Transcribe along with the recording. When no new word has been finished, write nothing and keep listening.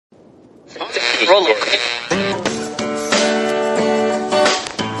Acting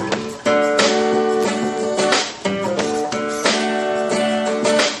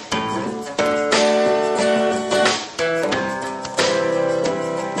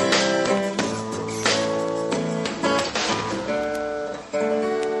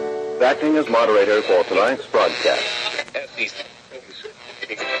as moderator for tonight's broadcast.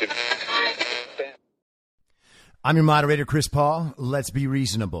 I'm your moderator, Chris Paul. Let's be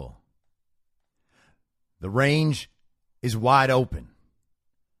reasonable. The range is wide open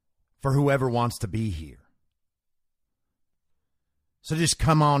for whoever wants to be here. So just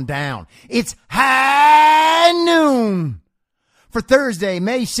come on down. It's high noon for Thursday,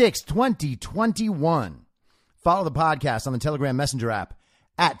 May 6th, 2021. Follow the podcast on the Telegram Messenger app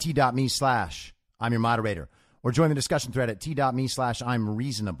at t.me/I'm your moderator, or join the discussion thread at t.me/I'm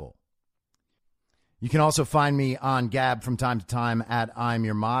reasonable. You can also find me on Gab from time to time at I'm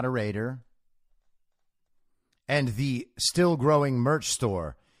your moderator. And the still growing merch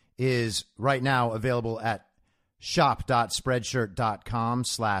store is right now available at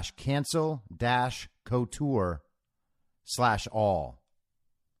shop.spreadshirt.com/cancel-couture/all.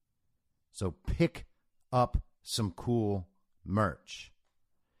 So pick up some cool merch.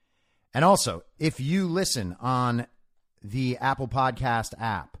 And also, if you listen on the Apple Podcast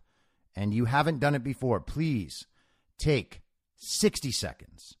app and you haven't done it before, please take 60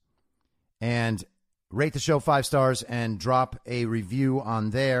 seconds and rate the show 5 stars and drop a review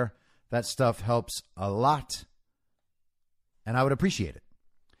on there. That stuff helps a lot, and I would appreciate it.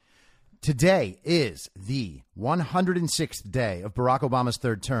 Today is the 106th day of Barack Obama's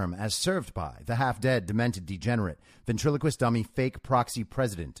third term as served by the half-dead, demented, degenerate, ventriloquist dummy, fake proxy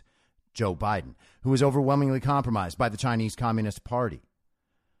president, Joe Biden, who was overwhelmingly compromised by the Chinese Communist Party,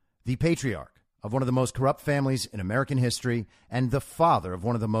 the patriarch of one of the most corrupt families in American history, and the father of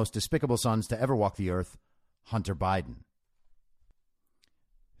one of the most despicable sons to ever walk the earth, Hunter Biden.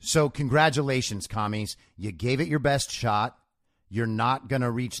 So congratulations, commies. You gave it your best shot. You're not going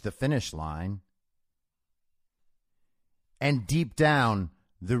to reach the finish line. And deep down,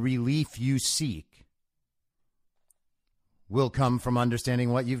 the relief you seek will come from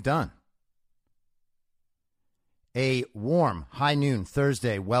understanding what you've done. A warm, high noon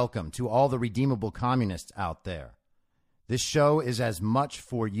Thursday welcome to all the redeemable communists out there. This show is as much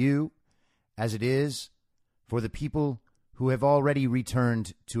for you as it is for the people who have already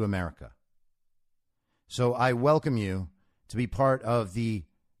returned to America. So I welcome you to be part of the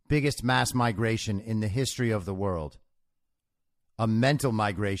biggest mass migration in the history of the world. A mental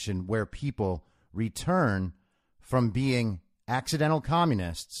migration where people return from being accidental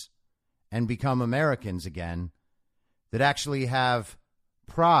communists and become Americans again that actually have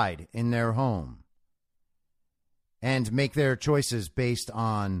pride in their home and make their choices based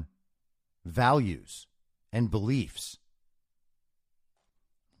on values and beliefs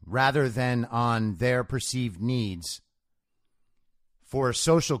rather than on their perceived needs for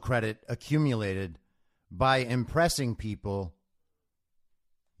social credit accumulated by impressing people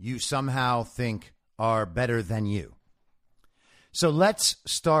you somehow think are better than you. So let's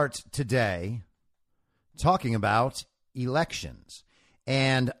start today talking about elections.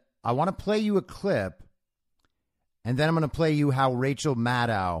 And I want to play you a clip, and then I'm going to play you how Rachel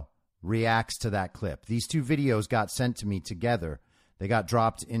Maddow reacts to that clip. These two videos got sent to me together. They got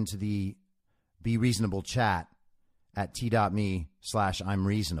dropped into the Be Reasonable chat at t.me/I'm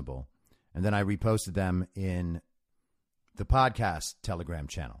reasonable. And then I reposted them in the podcast Telegram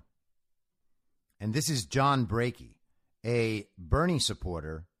channel. And this is John Brakey, a Bernie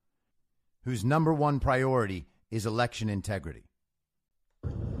supporter whose number one priority is election integrity.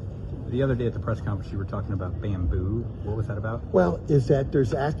 The other day at the press conference, you were talking about bamboo. What was that about? Well, is that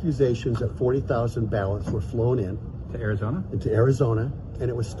there's accusations that 40,000 ballots were flown in. To Arizona? Into Arizona, and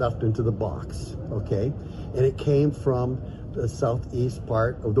it was stuffed into the box, okay? And it came from the southeast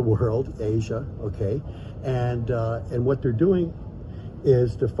part of the world, Asia, okay? And what they're doing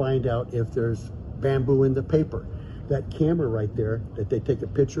is to find out if there's bamboo in the paper. That camera right there, that they take a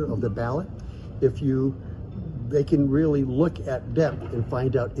picture of the ballot, they can really look at depth and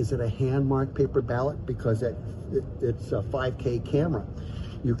find out, is it a hand-marked paper ballot? Because it's a 5K camera.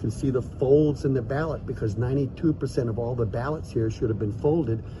 You can see the folds in the ballot because 92% of all the ballots here should have been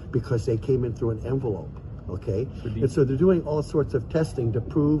folded because they came in through an envelope, okay? And so they're doing all sorts of testing to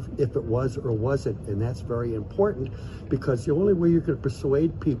prove if it was or wasn't, and that's very important because the only way you can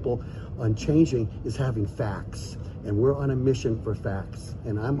persuade people on changing is having facts. And we're on a mission for facts.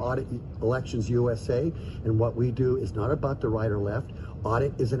 And I'm Audit Elections USA, and what we do is not about the right or left.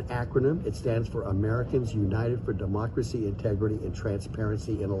 Audit is an acronym. It stands for Americans United for Democracy, Integrity, and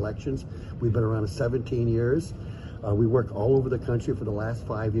Transparency in Elections. We've been around 17 years. We work all over the country for the last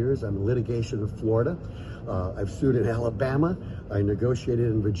 5 years. I'm in litigation in Florida. I've sued in Alabama. I negotiated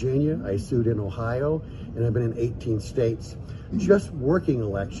in Virginia. I sued in Ohio. And I've been in 18 states just working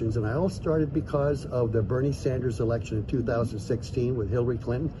elections. And I all started because of the Bernie Sanders election in 2016 with Hillary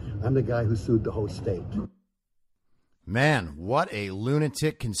Clinton. I'm the guy who sued the whole state. Man, what a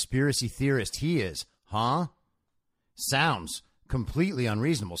lunatic conspiracy theorist he is, huh? Sounds completely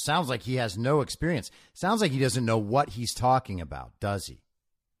unreasonable. Sounds like he has no experience. Sounds like he doesn't know what he's talking about, does he?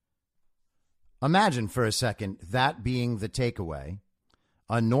 Imagine for a second that being the takeaway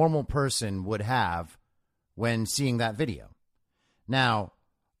a normal person would have when seeing that video. Now,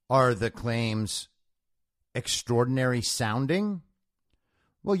 are the claims extraordinary sounding?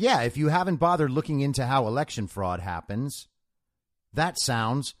 Well, yeah, if you haven't bothered looking into how election fraud happens, that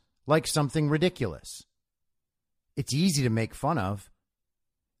sounds like something ridiculous. It's easy to make fun of.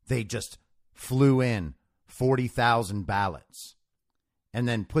 They just flew in 40,000 ballots and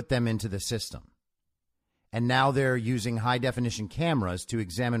then put them into the system. And now they're using high-definition cameras to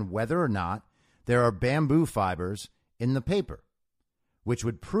examine whether or not there are bamboo fibers in the paper, which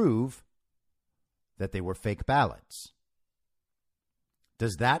would prove that they were fake ballots.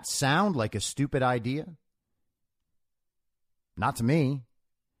 Does that sound like a stupid idea? Not to me.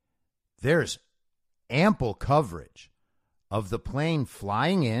 There's ample coverage of the plane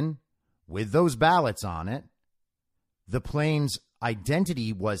flying in with those ballots on it. The plane's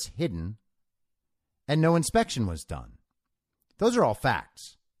identity was hidden and no inspection was done. Those are all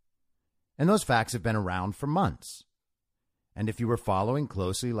facts. And those facts have been around for months. And if you were following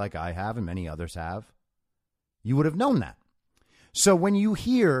closely like I have and many others have, you would have known that. So when you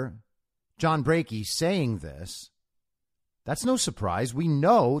hear John Brakey saying this, that's no surprise. We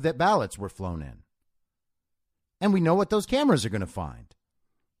know that ballots were flown in. And we know what those cameras are going to find.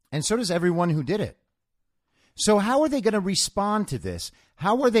 And so does everyone who did it. So how are they going to respond to this?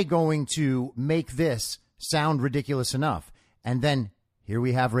 How are they going to make this sound ridiculous enough? And then here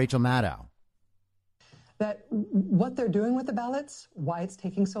we have Rachel Maddow. That what they're doing with the ballots, why it's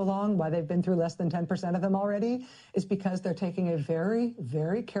taking so long, why they've been through less than 10% of them already, is because they're taking a very,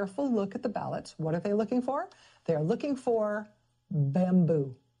 very careful look at the ballots. What are they looking for? They're looking for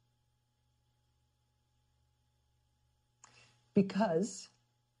bamboo. Because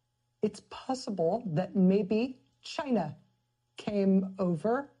it's possible that maybe China came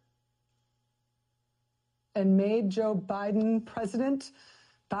over and made Joe Biden president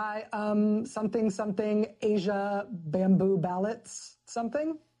by something Asia bamboo ballots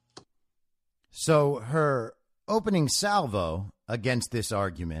something. So her opening salvo against this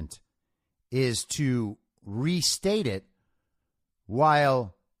argument is to restate it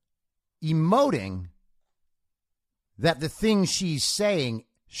while emoting that the things she's saying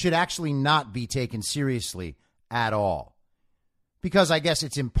should actually not be taken seriously at all. Because I guess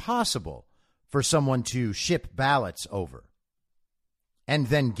it's impossible for someone to ship ballots over and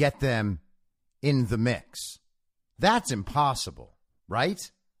then get them in the mix. That's impossible,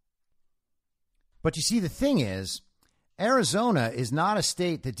 right? But you see, the thing is, Arizona is not a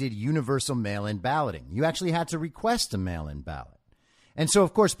state that did universal mail-in balloting. You actually had to request a mail-in ballot. And so,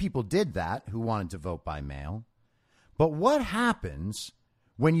 of course, people did that who wanted to vote by mail. But what happens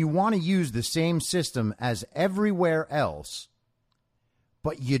when you want to use the same system as everywhere else,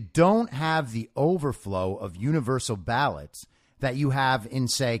 but you don't have the overflow of universal ballots that you have in,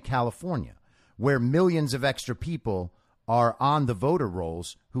 say, California, where millions of extra people are on the voter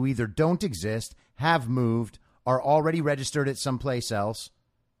rolls who either don't exist, have moved, are already registered at someplace else,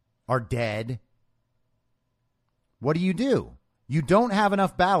 are dead? What do? You don't have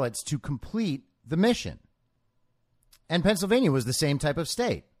enough ballots to complete the mission. And Pennsylvania was the same type of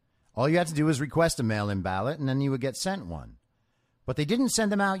state. All you had to do was request a mail-in ballot, and then you would get sent one. But they didn't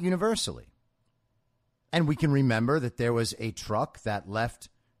send them out universally. And we can remember that there was a truck that left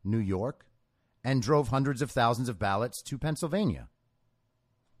New York and drove hundreds of thousands of ballots to Pennsylvania.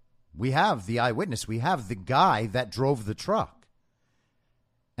 We have the eyewitness. We have the guy that drove the truck.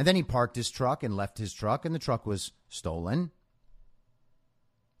 And then he parked his truck and left his truck, and the truck was stolen.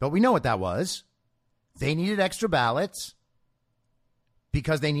 But we know what that was. They needed extra ballots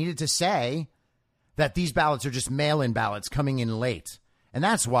because they needed to say that these ballots are just mail-in ballots coming in late. And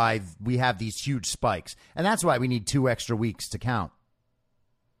that's why we have these huge spikes. And that's why we need 2 extra weeks to count.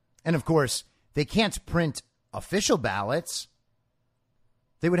 And, of course, they can't print official ballots.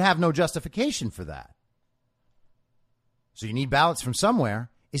 They would have no justification for that. So you need ballots from somewhere.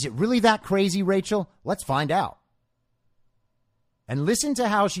 Is it really that crazy, Rachel? Let's find out. And listen to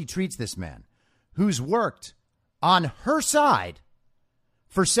how she treats this man who's worked on her side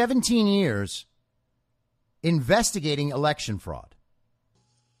for 17 years investigating election fraud.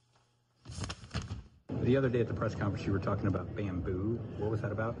 The other day at the press conference, you were talking about bamboo. What was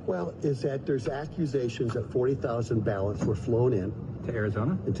that about? Well, is that there's accusations that 40,000 ballots were flown in To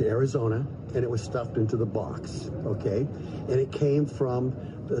Arizona? into Arizona, and it was stuffed into the box, okay? And it came from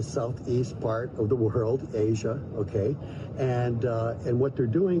the southeast part of the world, Asia, okay? And what they're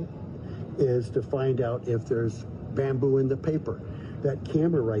doing is to find out if there's bamboo in the paper. That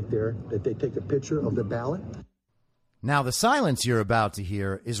camera right there, that they take a picture of the ballot. Now, the silence you're about to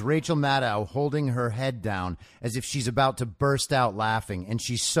hear is Rachel Maddow holding her head down as if she's about to burst out laughing, and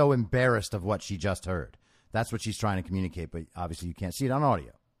she's so embarrassed of what she just heard. That's what she's trying to communicate, but obviously you can't see it on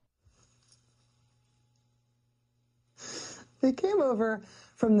audio. They came over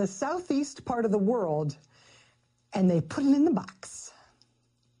from the southeast part of the world, and they put it in the box.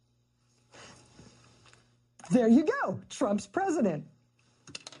 There you go, Trump's president.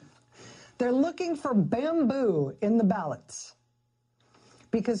 They're looking for bamboo in the ballots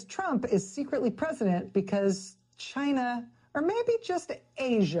because Trump is secretly president because China, or maybe just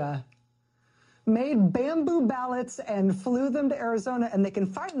Asia, made bamboo ballots and flew them to Arizona, and they can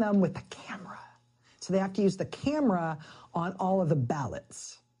find them with the camera. So they have to use the camera on all of the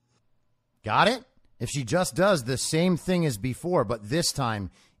ballots. Got it? If she just does the same thing as before, but this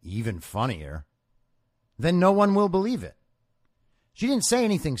time even funnier, then no one will believe it. She didn't say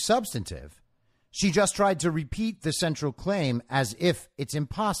anything substantive. She just tried to repeat the central claim as if it's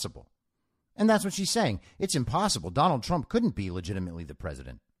impossible. And that's what she's saying. It's impossible. Donald Trump couldn't be legitimately the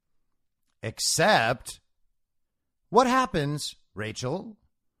president. Except, what happens, Rachel,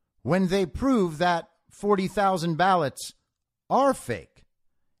 when they prove that 40,000 ballots are fake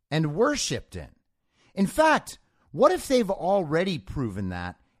and were shipped in? In fact, what if they've already proven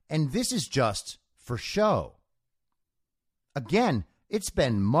that and this is just for show? Again, it's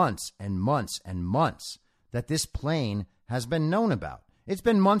been months and months and months that this plane has been known about. It's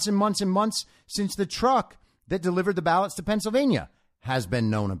been months and months and months since the truck that delivered the ballots to Pennsylvania has been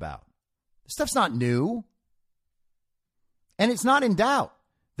known about. This stuff's not new. And it's not in doubt.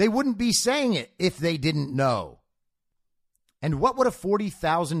 They wouldn't be saying it if they didn't know. And what would a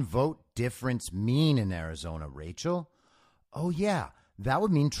 40,000 vote difference mean in Arizona, Rachel? Oh, yeah, that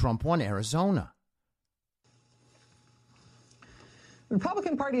would mean Trump won Arizona. The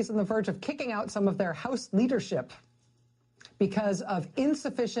Republican Party is on the verge of kicking out some of their House leadership because of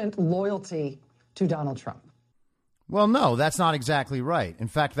insufficient loyalty to Donald Trump. Well, no, that's not exactly right. In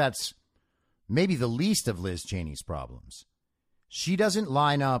fact, that's maybe the least of Liz Cheney's problems. She doesn't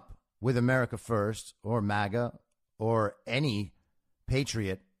line up with America First or MAGA or any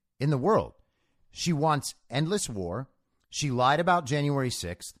patriot in the world. She wants endless war. She lied about January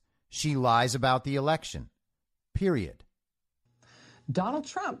 6th. She lies about the election. Period. Donald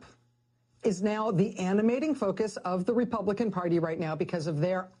Trump is now the animating focus of the Republican Party right now because of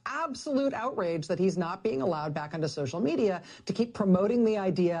their absolute outrage that he's not being allowed back onto social media to keep promoting the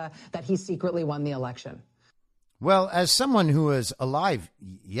idea that he secretly won the election. Well, as someone who was alive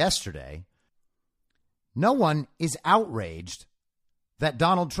yesterday, no one is outraged that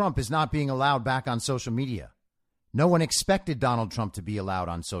Donald Trump is not being allowed back on social media. No one expected Donald Trump to be allowed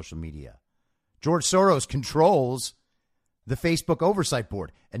on social media. George Soros controls the Facebook oversight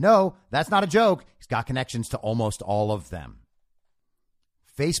board. And no, that's not a joke. He's got connections to almost all of them.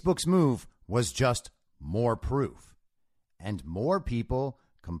 Facebook's move was just more proof and more people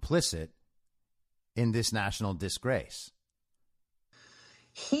complicit in this national disgrace.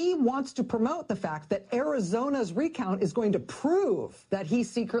 He wants to promote the fact that Arizona's recount is going to prove that he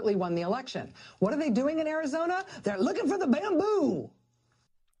secretly won the election. What are they doing in Arizona? They're looking for the bamboo.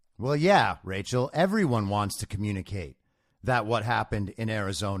 Well, yeah, Rachel, everyone wants to communicate that what happened in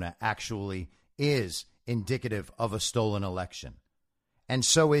Arizona actually is indicative of a stolen election. And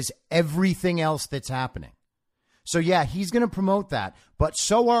so is everything else that's happening. So, yeah, he's going to promote that. But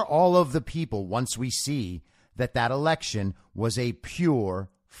so are all of the people once we see that that election was a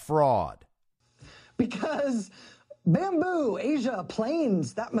pure fraud. Because bamboo, Asia,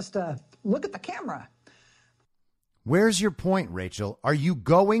 planes, that must look at the camera. Where's your point, Rachel? Are you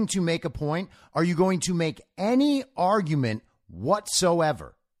going to make a point? Are you going to make any argument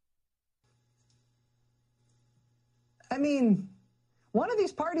whatsoever? I mean, one of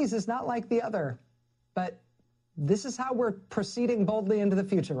these parties is not like the other, but this is how we're proceeding boldly into the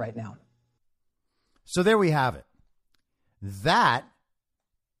future right now. So there we have it. That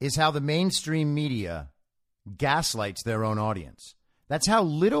is how the mainstream media gaslights their own audience. That's how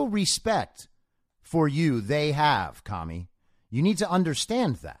little respect for you they have, commie. You need to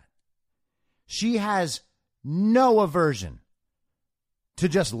understand that. She has no aversion to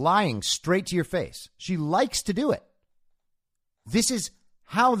just lying straight to your face. She likes to do it. This is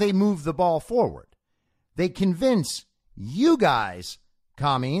how they move the ball forward. They convince you guys,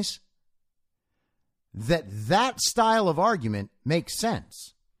 commies, that style of argument makes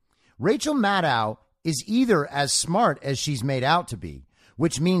sense. Rachel Maddow is either as smart as she's made out to be,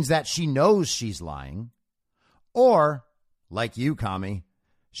 which means that she knows she's lying, or, like you, commie,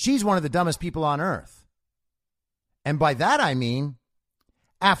 she's one of the dumbest people on earth. And by that I mean,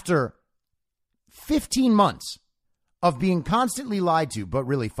 after 15 months of being constantly lied to, but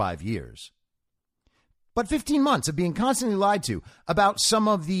really 5 years, but 15 months of being constantly lied to about some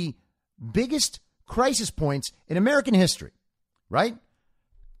of the biggest crisis points in American history, right?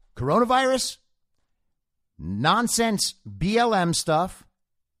 Coronavirus, nonsense BLM stuff,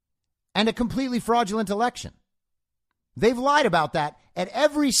 and a completely fraudulent election. They've lied about that at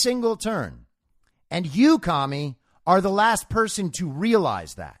every single turn. And you, commie, are the last person to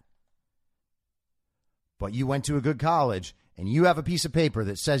realize that. But you went to a good college and you have a piece of paper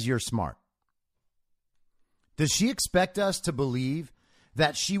that says you're smart. Does she expect us to believe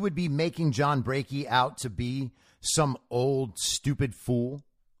that she would be making John Brakey out to be some old, stupid fool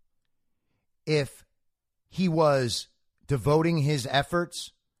if he was devoting his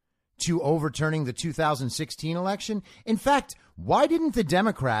efforts to overturning the 2016 election? In fact, why didn't the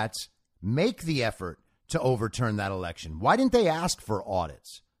Democrats make the effort to overturn that election? Why didn't they ask for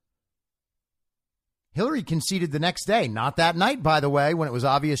audits? Hillary conceded the next day, not that night, by the way, when it was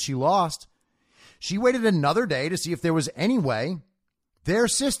obvious she lost. She waited another day to see if there was any way their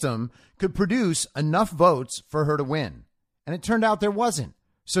system could produce enough votes for her to win. And it turned out there wasn't.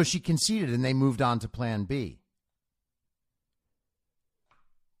 So she conceded and they moved on to Plan B.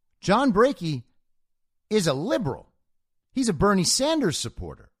 John Brakey is a liberal. He's a Bernie Sanders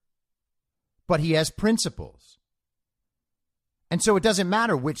supporter. But he has principles. And so it doesn't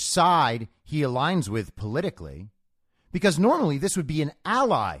matter which side he aligns with politically, because normally this would be an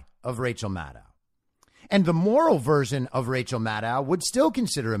ally of Rachel Maddow. And the moral version of Rachel Maddow would still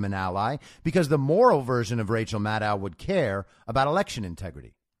consider him an ally, because the moral version of Rachel Maddow would care about election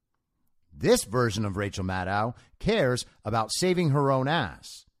integrity. This version of Rachel Maddow cares about saving her own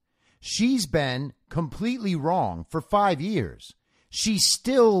ass. She's been completely wrong for 5 years. She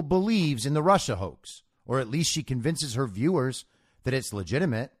still believes in the Russia hoax, or at least she convinces her viewers that it's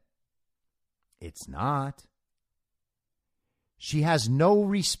legitimate. It's not. She has no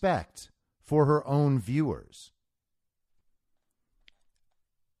respect for her own viewers.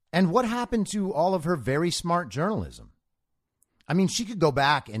 And what happened to all of her very smart journalism? I mean, she could go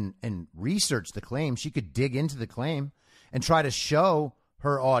back and research the claim. She could dig into the claim and try to show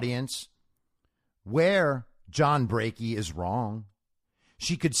her audience where John Brakey is wrong.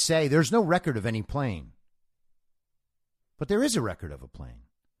 She could say there's no record of any plane. But there is a record of a plane.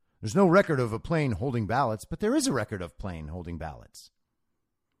 There's no record of a plane holding ballots, but there is a record of plane holding ballots.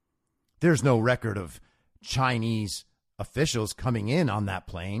 There's no record of Chinese officials coming in on that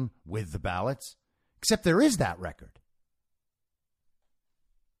plane with the ballots, except there is that record.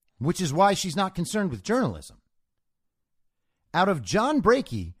 Which is why she's not concerned with journalism. Out of John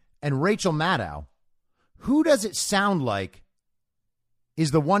Brakey and Rachel Maddow, who does it sound like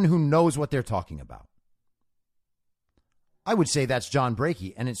is the one who knows what they're talking about? I would say that's John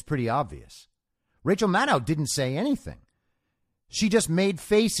Brakey, and it's pretty obvious. Rachel Maddow didn't say anything. She just made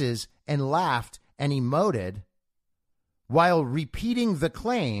faces and laughed and emoted while repeating the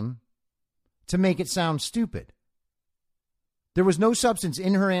claim to make it sound stupid. There was no substance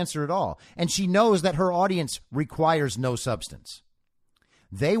in her answer at all, and she knows that her audience requires no substance.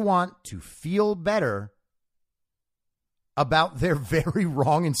 They want to feel better about their very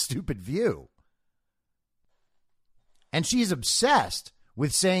wrong and stupid view. And she's obsessed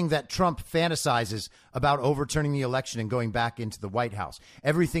with saying that Trump fantasizes about overturning the election and going back into the White House.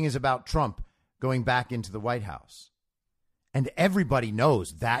 Everything is about Trump going back into the White House. And everybody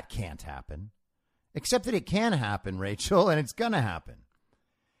knows that can't happen. Except that it can happen, Rachel, and it's going to happen.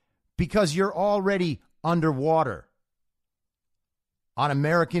 Because you're already underwater on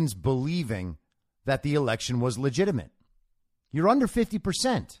Americans believing that the election was legitimate. You're under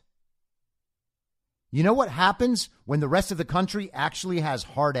 50%. You know what happens when the rest of the country actually has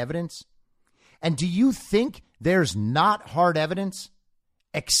hard evidence? And do you think there's not hard evidence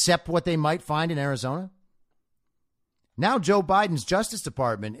except what they might find in Arizona? Now Joe Biden's Justice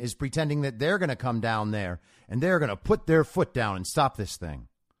Department is pretending that they're going to come down there and they're going to put their foot down and stop this thing.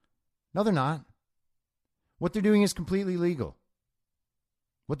 No, they're not. What they're doing is completely legal.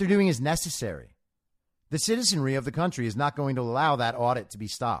 What they're doing is necessary The citizenry of the country is not going to allow that audit to be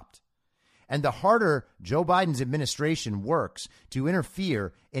stopped. And the harder Joe Biden's administration works to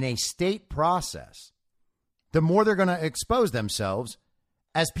interfere in a state process, the more they're going to expose themselves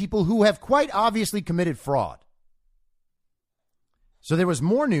as people who have quite obviously committed fraud. So there was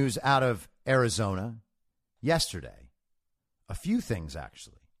more news out of Arizona yesterday. A few things,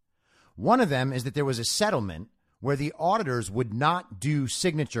 actually. One of them is that there was a settlement where the auditors would not do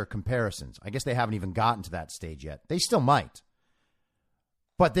signature comparisons. I guess they haven't even gotten to that stage yet. They still might.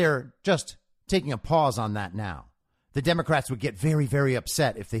 But they're just taking a pause on that now. The Democrats would get very, very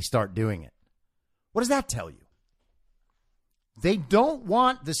upset if they start doing it. What does that tell you? They don't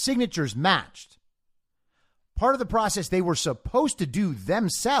want the signatures matched. Part of the process they were supposed to do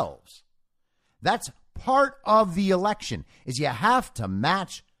themselves. That's part of the election, is you have to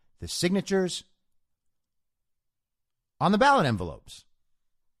match the signatures on the ballot envelopes.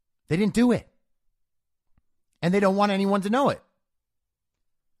 They didn't do it. And they don't want anyone to know it.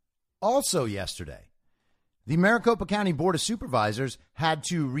 Also yesterday, the Maricopa County Board of Supervisors had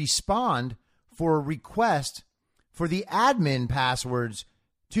to respond for a request for the admin passwords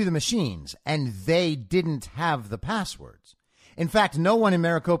to the machines, and they didn't have the passwords. In fact, no one in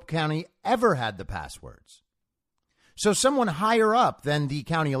Maricopa County ever had the passwords. So someone higher up than the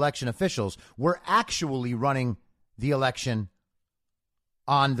county election officials were actually running the election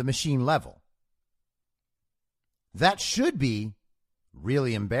on the machine level. That should be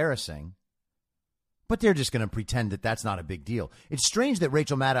really embarrassing, but they're just going to pretend that that's not a big deal. It's strange that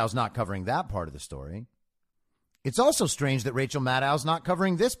Rachel Maddow's not covering that part of the story. It's also strange that Rachel Maddow's not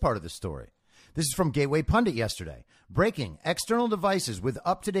covering this part of the story. This is from Gateway Pundit yesterday. Breaking: external devices with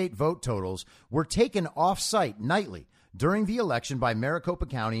up-to-date vote totals were taken off-site nightly during the election by Maricopa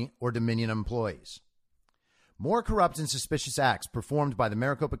County or Dominion employees. More corrupt and suspicious acts performed by the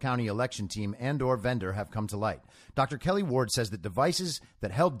Maricopa County election team and or vendor have come to light. Dr. Kelly Ward says that devices that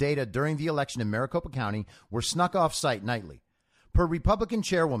held data during the election in Maricopa County were snuck off-site nightly. Per Republican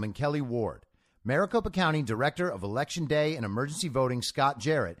chairwoman Kelly Ward, Maricopa County Director of Election Day and Emergency Voting Scott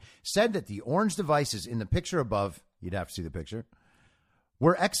Jarrett said that the orange devices in the picture above, you'd have to see the picture,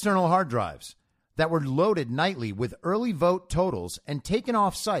 were external hard drives that were loaded nightly with early vote totals and taken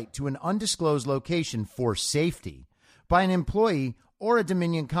off-site to an undisclosed location for safety by an employee or a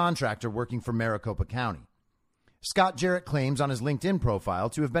Dominion contractor working for Maricopa County. Scott Jarrett claims on his LinkedIn profile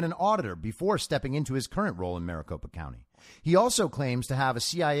to have been an auditor before stepping into his current role in Maricopa County. He also claims to have a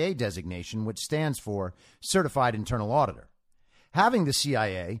CIA designation, which stands for Certified Internal Auditor. Having the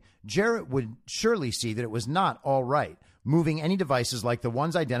CIA, Jarrett would surely see that it was not all right moving any devices like the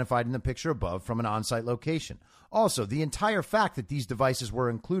ones identified in the picture above from an on-site location. Also, the entire fact that these devices were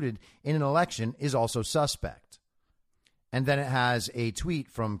included in an election is also suspect. And then it has a tweet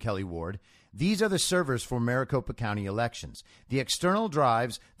from Kelly Ward. These are the servers for Maricopa County elections. The external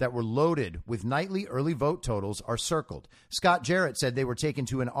drives that were loaded with nightly early vote totals are circled. Scott Jarrett said they were taken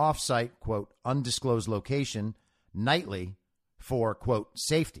to an off-site, quote, undisclosed location nightly for, quote,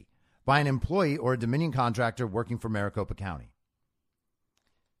 safety by an employee or a Dominion contractor working for Maricopa County.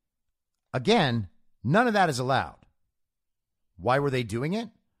 Again, none of that is allowed. Why were they doing it?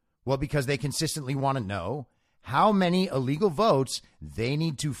 Well, because they consistently want to know how many illegal votes they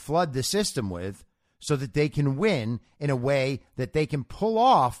need to flood the system with so that they can win in a way that they can pull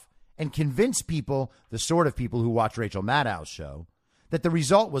off and convince people, the sort of people who watch Rachel Maddow's show, that the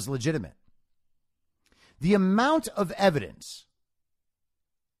result was legitimate. The amount of evidence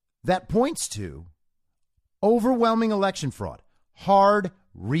that points to overwhelming election fraud, hard,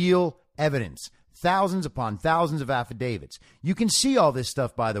 real evidence, thousands upon thousands of affidavits. You can see all this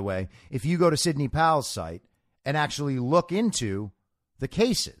stuff, by the way, if you go to Sidney Powell's site and actually look into the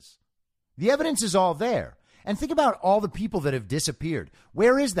cases. The evidence is all there. And think about all the people that have disappeared.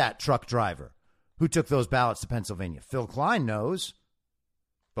 Where is that truck driver who took those ballots to Pennsylvania? Phil Klein knows,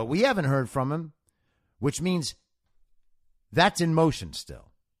 but we haven't heard from him, which means that's in motion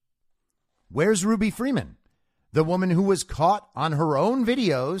still. Where's Ruby Freeman, the woman who was caught on her own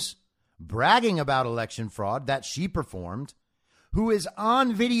videos bragging about election fraud that she performed, who is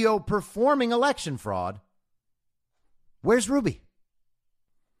on video performing election fraud? Where's Ruby?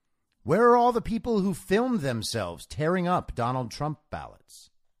 Where are all the people who filmed themselves tearing up Donald Trump ballots?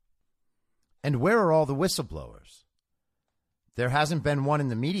 And where are all the whistleblowers? There hasn't been one in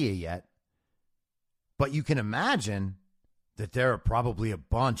the media yet, but you can imagine that there are probably a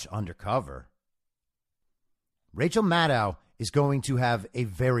bunch undercover. Rachel Maddow is going to have a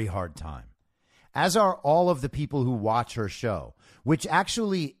very hard time, as are all of the people who watch her show, which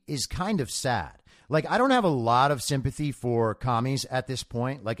actually is kind of sad. Like, I don't have a lot of sympathy for commies at this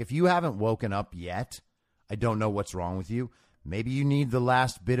point. Like, if you haven't woken up yet, I don't know what's wrong with you. Maybe you need the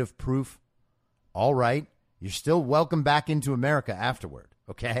last bit of proof. All right. You're still welcome back into America afterward,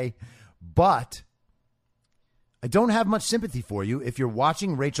 okay? But I don't have much sympathy for you if you're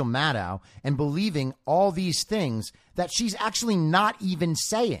watching Rachel Maddow and believing all these things that she's actually not even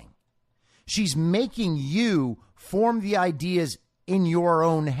saying. She's making you form the ideas in your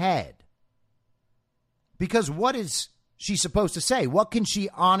own head. Because what is she supposed to say? What can she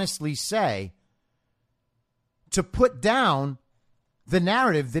honestly say to put down the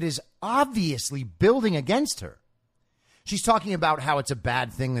narrative that is obviously building against her? She's talking about how it's a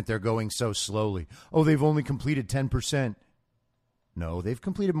bad thing that they're going so slowly. Oh, they've only completed 10%. No, they've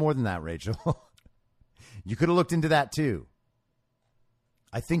completed more than that, Rachel. You could have looked into that too.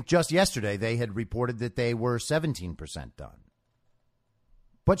 I think just yesterday they had reported that they were 17% done.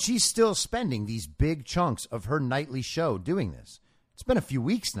 But she's still spending these big chunks of her nightly show doing this. It's been a few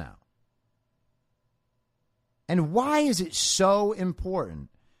weeks now. And why is it so important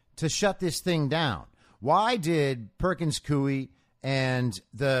to shut this thing down? Why did Perkins Coie and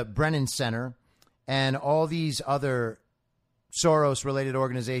the Brennan Center and all these other Soros-related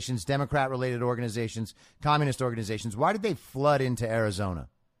organizations, Democrat-related organizations, communist organizations, why did they flood into Arizona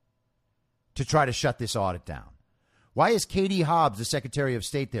to try to shut this audit down? Why is Katie Hobbs, the Secretary of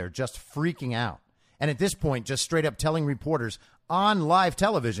State there, just freaking out? And at this point, just straight up telling reporters on live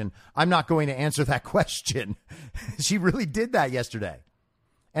television, I'm not going to answer that question. She really did that yesterday.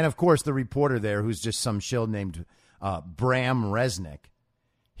 And, of course, the reporter there, who's just some shill named Bram Resnick,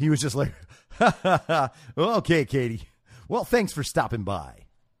 he was just like, okay, Katie. Well, thanks for stopping by.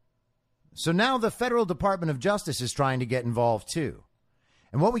 So now the Federal Department of Justice is trying to get involved, too.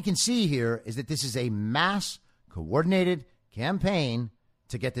 And what we can see here is that this is a mass coordinated campaign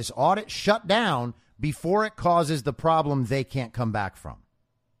to get this audit shut down before it causes the problem they can't come back from.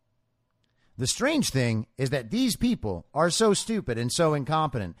 The strange thing is that these people are so stupid and so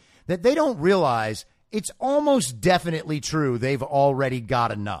incompetent that they don't realize it's almost definitely true they've already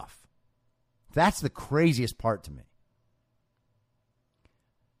got enough. That's the craziest part to me.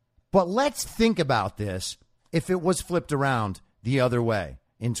 But let's think about this if it was flipped around the other way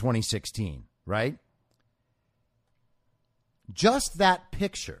in 2016, right? Just that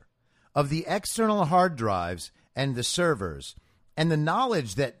picture of the external hard drives and the servers and the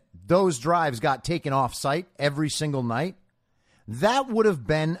knowledge that those drives got taken off site every single night, that would have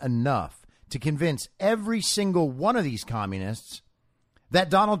been enough to convince every single one of these communists that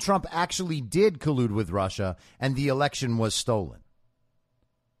Donald Trump actually did collude with Russia and the election was stolen.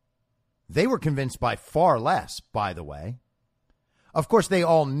 They were convinced by far less, by the way. Of course, they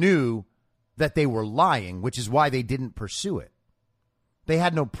all knew that they were lying, which is why they didn't pursue it. They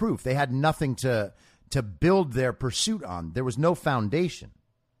had no proof. They had nothing to build their pursuit on. There was no foundation.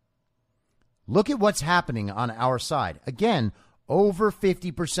 Look at what's happening on our side. Again, over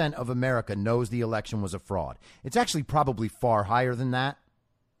 50% of America knows the election was a fraud. It's actually probably far higher than that.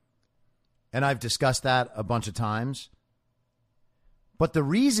 And I've discussed that a bunch of times. But the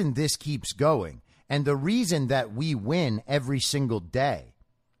reason this keeps going and the reason that we win every single day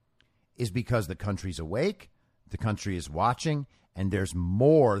is because the country's awake, the country is watching, and there's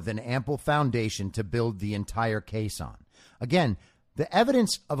more than ample foundation to build the entire case on. Again, the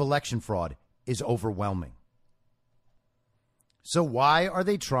evidence of election fraud is overwhelming. So why are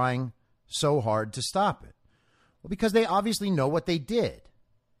they trying so hard to stop it? Well, because they obviously know what they did.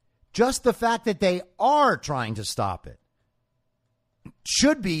 Just the fact that they are trying to stop it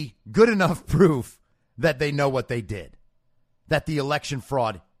should be good enough proof that they know what they did, that the election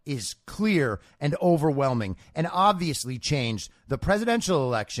fraud is clear and overwhelming and obviously changed the presidential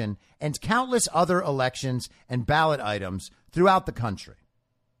election and countless other elections and ballot items throughout the country.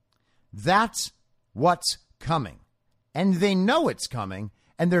 That's what's coming. And they know it's coming,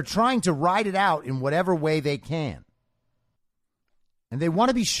 and they're trying to ride it out in whatever way they can. And they want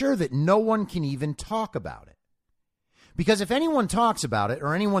to be sure that no one can even talk about it. Because if anyone talks about it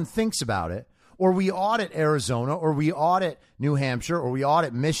or anyone thinks about it, or we audit Arizona, or we audit New Hampshire, or we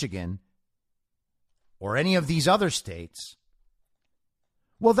audit Michigan, or any of these other states,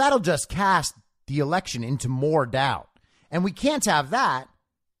 well, that'll just cast the election into more doubt. And we can't have that.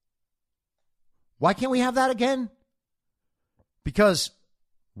 Why can't we have that again? Because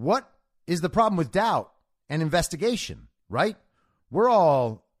what is the problem with doubt and investigation, right? We're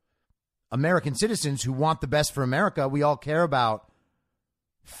all American citizens who want the best for America. We all care about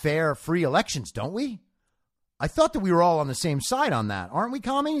fair, free elections, don't we? I thought that we were all on the same side on that. Aren't we,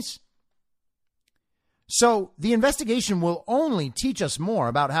 commies? So the investigation will only teach us more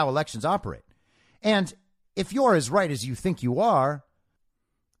about how elections operate. And if you're as right as you think you are,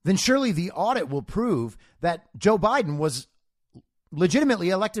 then surely the audit will prove that Joe Biden was legitimately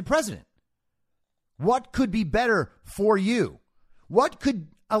elected president. What could be better for you? What could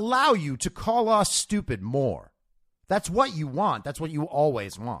allow you to call us stupid more? That's what you want. That's what you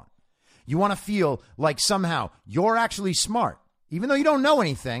always want. You want to feel like somehow you're actually smart, even though you don't know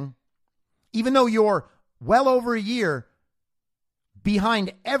anything, even though you're well over a year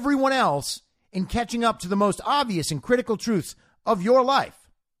behind everyone else in catching up to the most obvious and critical truths of your life.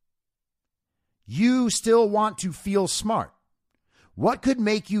 You still want to feel smart. What could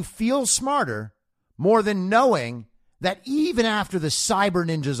make you feel smarter more than knowing that even after the Cyber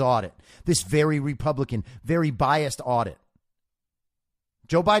Ninjas audit, this very Republican, very biased audit,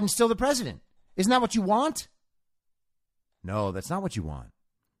 Joe Biden's still the president? Isn't that what you want? No, that's not what you want,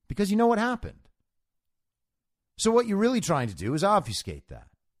 because you know what happened. So what you're really trying to do is obfuscate that,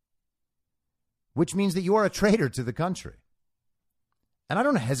 which means that you are a traitor to the country. And I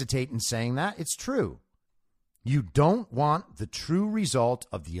don't hesitate in saying that. It's true. You don't want the true result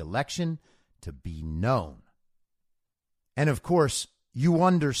of the election to be known. And of course, you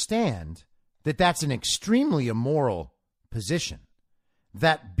understand that that's an extremely immoral position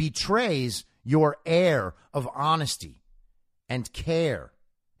that betrays your air of honesty and care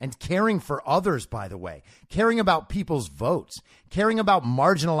and caring for others, by the way, caring about people's votes, caring about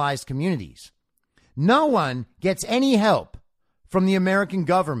marginalized communities. No one gets any help from the American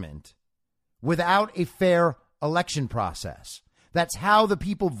government without a fair election process. That's how the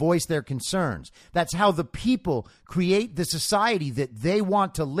people voice their concerns. That's how the people create the society that they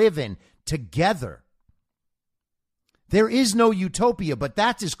want to live in together. There is no utopia, but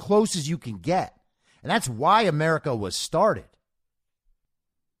that's as close as you can get. And that's why America was started.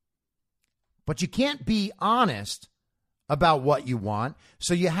 But you can't be honest about what you want,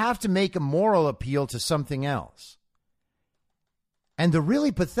 so you have to make a moral appeal to something else. And the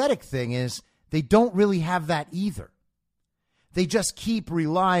really pathetic thing is they don't really have that either. They just keep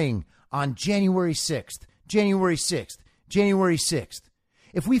relying on January 6th, January 6th, January 6th.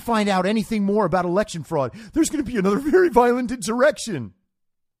 If we find out anything more about election fraud, there's going to be another very violent insurrection.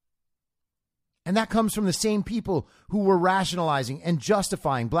 And that comes from the same people who were rationalizing and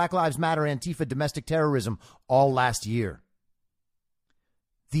justifying Black Lives Matter, Antifa, domestic terrorism all last year.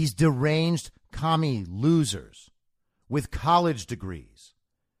 These deranged commie losers with college degrees,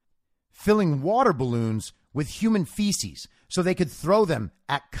 filling water balloons with human feces so they could throw them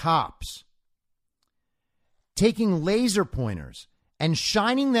at cops, taking laser pointers and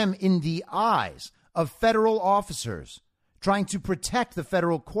shining them in the eyes of federal officers trying to protect the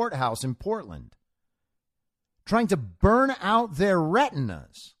federal courthouse in Portland, trying to burn out their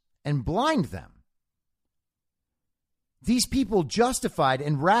retinas and blind them. These people justified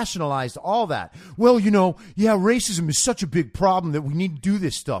and rationalized all that. Well, racism is such a big problem that we need to do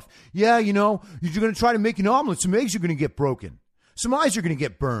this stuff. Yeah, you're going to try to make an omelet. Some eggs are going to get broken. Some eyes are going to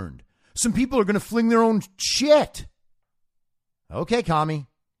get burned. Some people are going to fling their own shit. Okay, commie,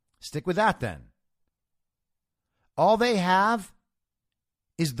 stick with that then. All they have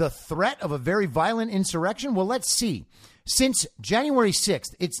is the threat of a very violent insurrection? Well, let's see. Since January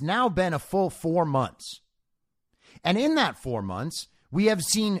 6th, it's now been a full 4 months. And in that 4 months, we have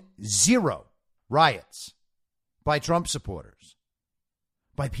seen 0 riots by Trump supporters,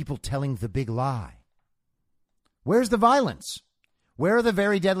 by people telling the big lie. Where's the violence? Where are the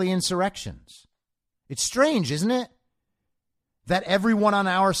very deadly insurrections? It's strange, isn't it? That everyone on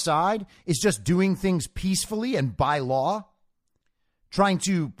our side is just doing things peacefully and by law, trying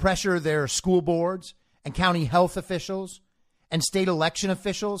to pressure their school boards and county health officials and state election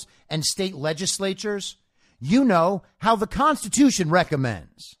officials and state legislatures. You know how the Constitution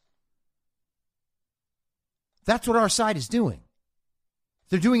recommends. That's what our side is doing.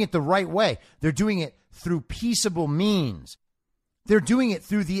 They're doing it the right way. They're doing it through peaceable means. They're doing it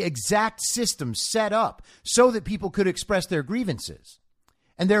through the exact system set up so that people could express their grievances.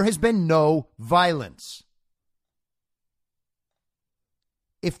 And there has been no violence.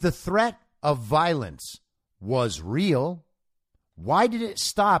 If the threat of violence was real, why did it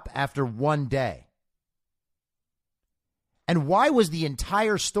stop after 1 day? And why was the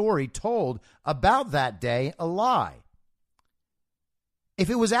entire story told about that day a lie? If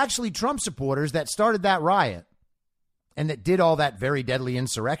it was actually Trump supporters that started that riot and that did all that very deadly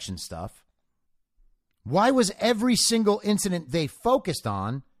insurrection stuff, why was every single incident they focused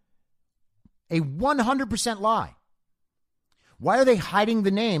on a 100% lie? Why are they hiding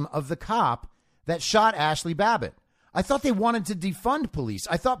the name of the cop that shot Ashley Babbitt? I thought they wanted to defund police.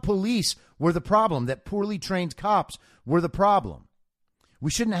 I thought police were the problem, that poorly trained cops were the problem.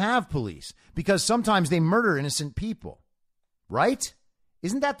 We shouldn't have police because sometimes they murder innocent people, right?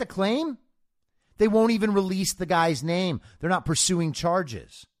 Isn't that the claim? They won't even release the guy's name. They're not pursuing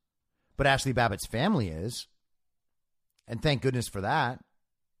charges. But Ashley Babbitt's family is. And thank goodness for that.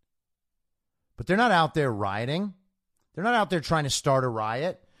 But they're not out there rioting. They're not out there trying to start a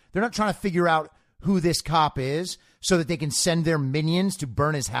riot. They're not trying to figure out who this cop is so that they can send their minions to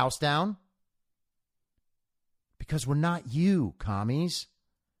burn his house down. Because we're not you, commies.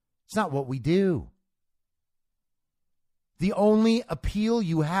 It's not what we do. The only appeal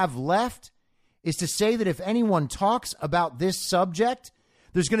you have left is to say that if anyone talks about this subject,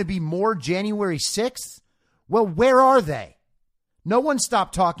 there's going to be more January 6th. Well, where are they? No one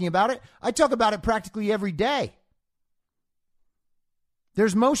stopped talking about it. I talk about it practically every day.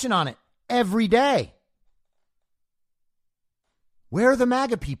 There's motion on it every day. Where are the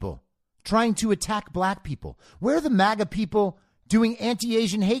MAGA people trying to attack black people? Where are the MAGA people doing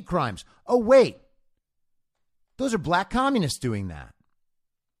anti-Asian hate crimes? Oh, wait. Those are black communists doing that.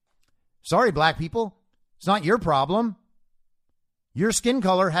 Sorry, black people. It's not your problem. Your skin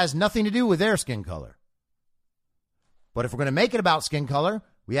color has nothing to do with their skin color. But if we're going to make it about skin color,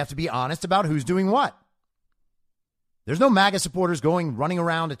 we have to be honest about who's doing what. There's no MAGA supporters running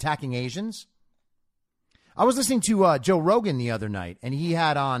around attacking Asians. I was listening to Joe Rogan the other night, and he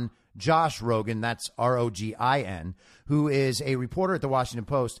had on Josh Rogin, that's Rogin, who is a reporter at the Washington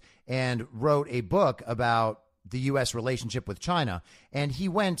Post and wrote a book about the U.S. relationship with China. And he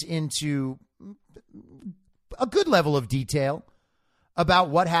went into a good level of detail about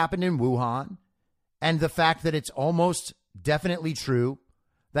what happened in Wuhan and the fact that it's almost definitely true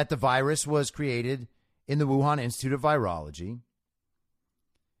that the virus was created in the Wuhan Institute of Virology.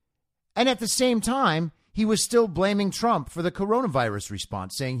 And at the same time, he was still blaming Trump for the coronavirus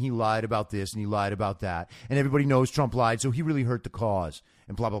response, saying he lied about this and he lied about that. And everybody knows Trump lied, so he really hurt the cause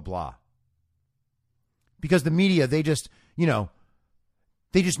and blah, blah, blah. Because the media, they just know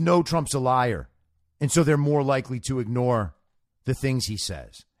Trump's a liar. And so they're more likely to ignore the things he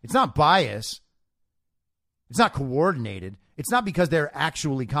says. It's not bias. It's not coordinated. It's not because they're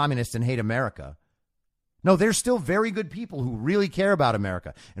actually communists and hate America. No, they're still very good people who really care about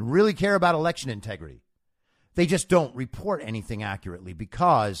America and really care about election integrity. They just don't report anything accurately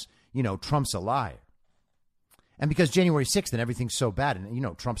because, Trump's a liar. And because January 6th and everything's so bad,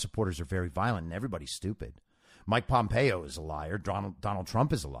 and, Trump supporters are very violent and everybody's stupid. Mike Pompeo is a liar. Donald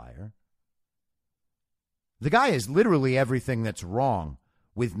Trump is a liar. The guy is literally everything that's wrong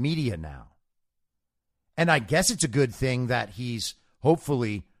with media now. And I guess it's a good thing that he's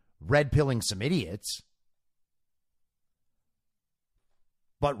hopefully red-pilling some idiots.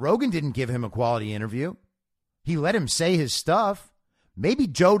 But Rogan didn't give him a quality interview. He let him say his stuff. Maybe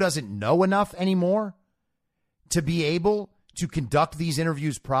Joe doesn't know enough anymore to be able to conduct these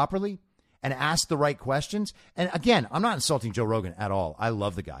interviews properly and ask the right questions. And again, I'm not insulting Joe Rogan at all. I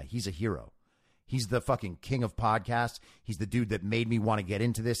love the guy. He's a hero. He's the fucking king of podcasts. He's the dude that made me want to get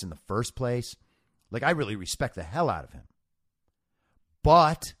into this in the first place. Like, I really respect the hell out of him.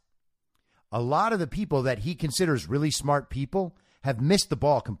 But a lot of the people that he considers really smart people have missed the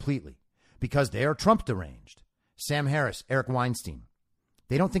ball completely because they are Trump deranged. Sam Harris, Eric Weinstein.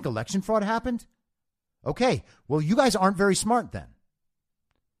 They don't think election fraud happened? Okay, well, you guys aren't very smart then.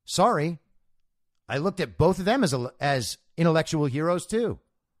 Sorry. I looked at both of them as intellectual heroes too.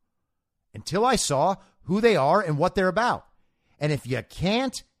 Until I saw who they are and what they're about. And if you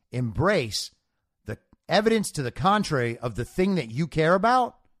can't embrace the evidence to the contrary of the thing that you care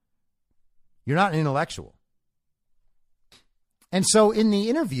about, you're not an intellectual. And so in the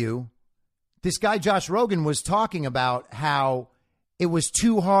interview, this guy, Josh Rogan, was talking about how it was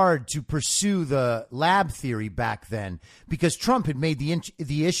too hard to pursue the lab theory back then because Trump had made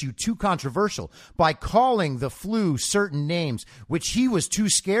the issue too controversial by calling the flu certain names, which he was too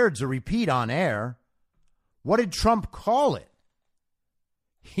scared to repeat on air. What did Trump call it?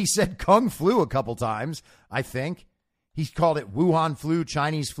 He said Kung flu a couple times, I think. He called it Wuhan flu,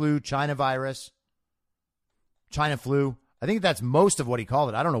 Chinese flu, China virus, China flu. I think that's most of what he called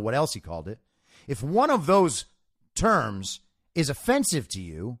it. I don't know what else he called it. If one of those terms is offensive to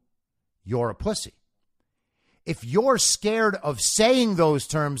you, you're a pussy. If you're scared of saying those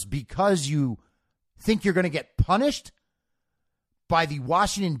terms because you think you're going to get punished by the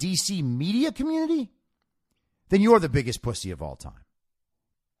Washington, D.C. media community, then you're the biggest pussy of all time.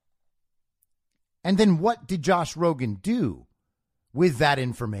 And then what did Josh Rogan do with that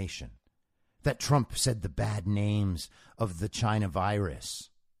information? That Trump said the bad names of the China virus.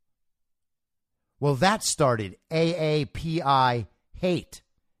 Well, that started AAPI hate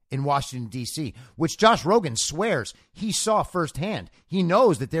in Washington, D.C., which Josh Rogan swears he saw firsthand. He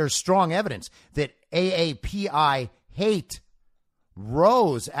knows that there's strong evidence that AAPI hate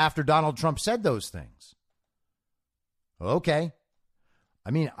rose after Donald Trump said those things. Okay.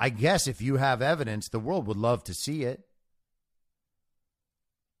 I mean, I guess if you have evidence, the world would love to see it.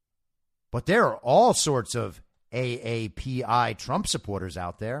 But there are all sorts of AAPI Trump supporters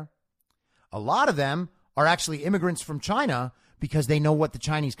out there. A lot of them are actually immigrants from China because they know what the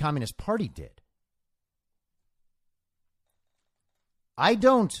Chinese Communist Party did. I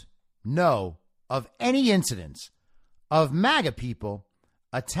don't know of any incidents of MAGA people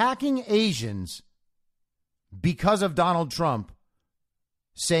attacking Asians because of Donald Trump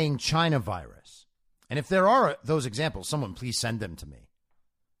saying China virus. And if there are those examples, someone please send them to me.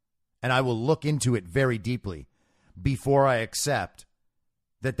 And I will look into it very deeply before I accept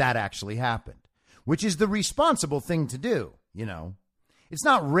that that actually happened, which is the responsible thing to do, you know. It's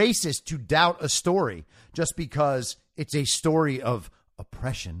not racist to doubt a story just because it's a story of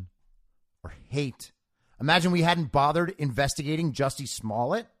oppression or hate. Imagine we hadn't bothered investigating Jussie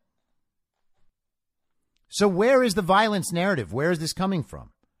Smollett. So where is the violence narrative? Where is this coming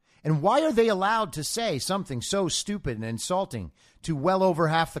from? And why are they allowed to say something so stupid and insulting to well over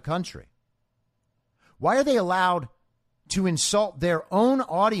half the country? Why are they allowed to insult their own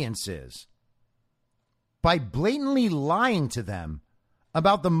audiences by blatantly lying to them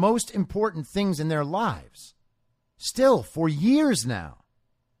about the most important things in their lives? Still, for years now.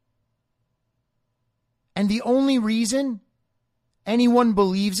 And the only reason anyone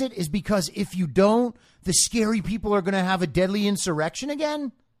believes it is because if you don't, the scary people are going to have a deadly insurrection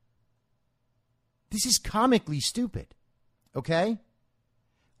again? This is comically stupid, okay?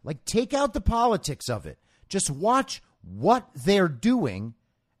 Like, take out the politics of it. Just watch what they're doing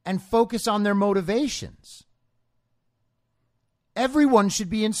and focus on their motivations. Everyone should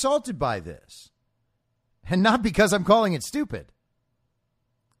be insulted by this. And not because I'm calling it stupid.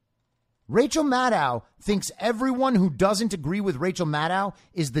 Rachel Maddow thinks everyone who doesn't agree with Rachel Maddow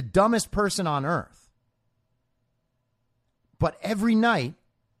is the dumbest person on earth. But every night,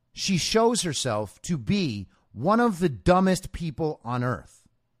 she shows herself to be one of the dumbest people on earth.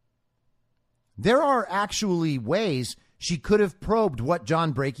 There are actually ways she could have probed what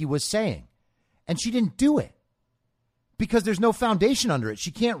John Brakey was saying, and she didn't do it because there's no foundation under it.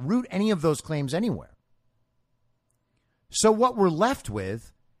 She can't root any of those claims anywhere. So what we're left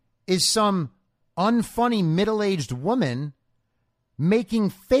with is some unfunny middle-aged woman making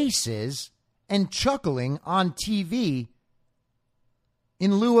faces and chuckling on TV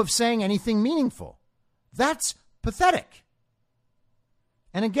in lieu of saying anything meaningful. That's pathetic.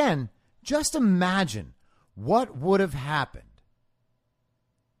 And again, just imagine what would have happened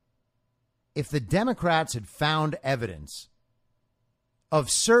if the Democrats had found evidence of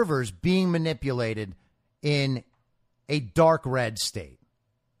servers being manipulated in a dark red state.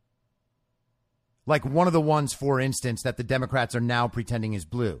 Like one of the ones, for instance, that the Democrats are now pretending is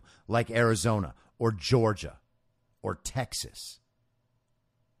blue, like Arizona or Georgia or Texas.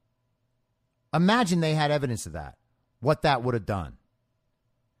 Imagine they had evidence of that, what that would have done.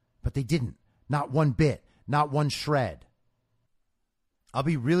 But they didn't. Not one bit, not one shred. I'll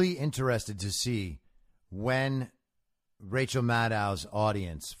be really interested to see when Rachel Maddow's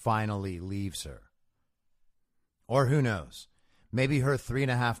audience finally leaves her. Or who knows? Maybe her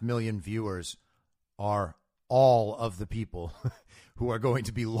 3.5 million viewers are all of the people who are going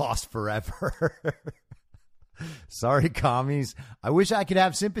to be lost forever. Sorry, commies. I wish I could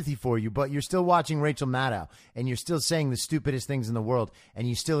have sympathy for you, but you're still watching Rachel Maddow, and you're still saying the stupidest things in the world, and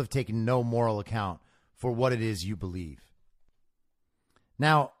you still have taken no moral account for what it is you believe.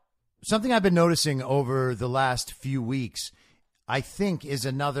 Now, something I've been noticing over the last few weeks, I think, is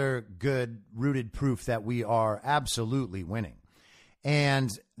another good rooted proof that we are absolutely winning. And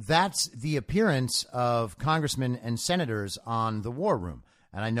that's the appearance of congressmen and senators on the War Room.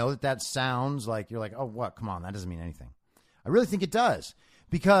 And I know that that sounds like you're like, oh, what? Come on, that doesn't mean anything. I really think it does,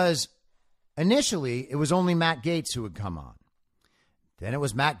 because initially it was only Matt Gaetz who would come on. Then it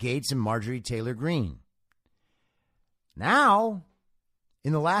was Matt Gaetz and Marjorie Taylor Greene. Now,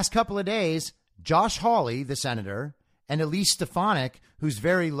 in the last couple of days, Josh Hawley, the senator, and Elise Stefanik, who's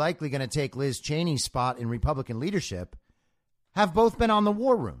very likely going to take Liz Cheney's spot in Republican leadership, have both been on the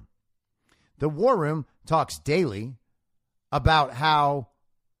War Room. The War Room talks daily about how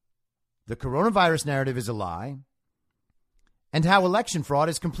the coronavirus narrative is a lie and how election fraud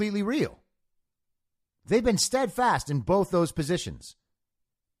is completely real. They've been steadfast in both those positions.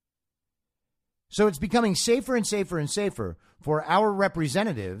 So it's becoming safer and safer and safer for our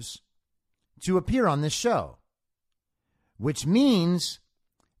representatives to appear on this show, which means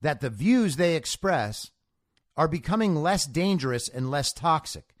that the views they express are becoming less dangerous and less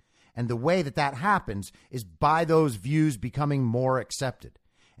toxic. And the way that that happens is by those views becoming more accepted.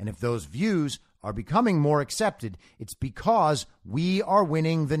 And if those views are becoming more accepted, it's because we are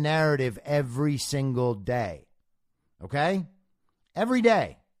winning the narrative every single day. Okay? Every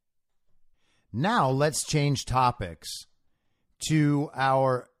day. Now let's change topics to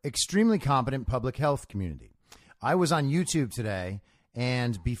our extremely competent public health community. I was on YouTube today,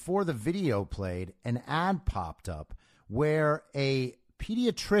 and before the video played, an ad popped up where a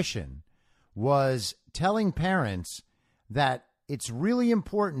pediatrician was telling parents that it's really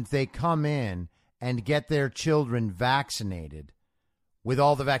important they come in and get their children vaccinated with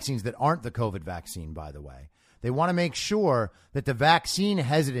all the vaccines that aren't the COVID vaccine, by the way. They want to make sure that the vaccine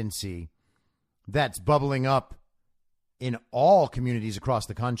hesitancy that's bubbling up in all communities across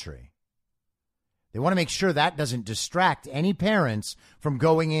the country, they want to make sure that doesn't distract any parents from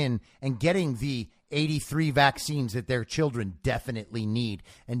going in and getting the 83 vaccines that their children definitely need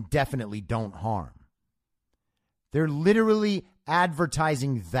and definitely don't harm. They're literally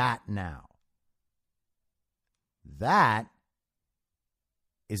advertising that now. That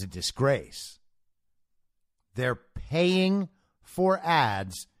is a disgrace. They're paying for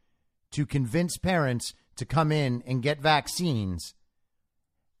ads to convince parents to come in and get vaccines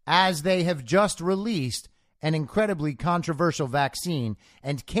as they have just released an incredibly controversial vaccine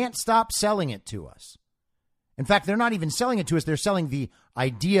and can't stop selling it to us. In fact, they're not even selling it to us. They're selling the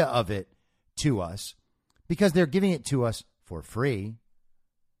idea of it to us because they're giving it to us for free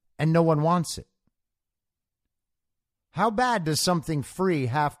and no one wants it. How bad does something free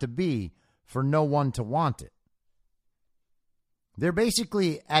have to be for no one to want it? They're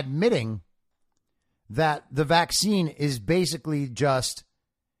basically admitting that the vaccine is basically just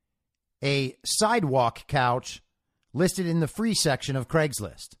a sidewalk couch listed in the free section of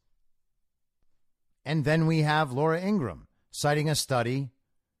Craigslist. And then we have Laura Ingraham citing a study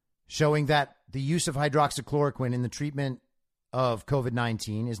showing that the use of hydroxychloroquine in the treatment of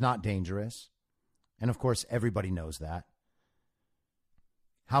COVID-19 is not dangerous. And of course, everybody knows that.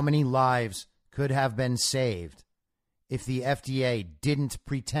 How many lives could have been saved if the FDA didn't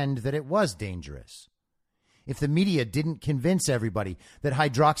pretend that it was dangerous? If the media didn't convince everybody that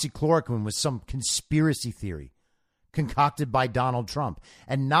hydroxychloroquine was some conspiracy theory concocted by Donald Trump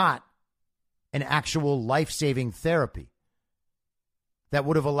and not an actual life-saving therapy that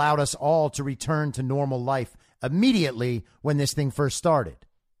would have allowed us all to return to normal life immediately when this thing first started.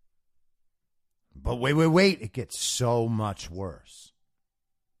 But wait, it gets so much worse.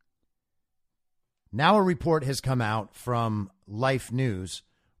 Now a report has come out from Life News,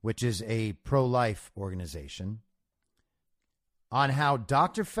 which is a pro-life organization, on how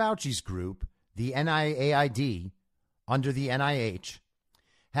Dr. Fauci's group, the NIAID, under the NIH,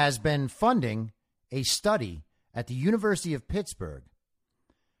 has been funding a study at the University of Pittsburgh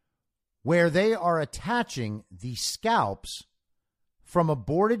where they are attaching the scalps from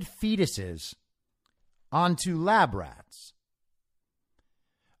aborted fetuses onto lab rats.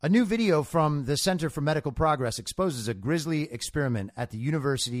 A new video from the Center for Medical Progress exposes a grisly experiment at the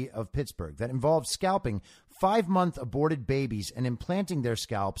University of Pittsburgh that involved scalping 5-month aborted babies and implanting their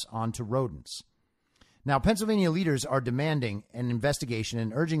scalps onto rodents. Now, Pennsylvania leaders are demanding an investigation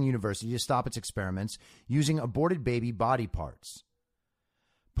and urging the university to stop its experiments using aborted baby body parts.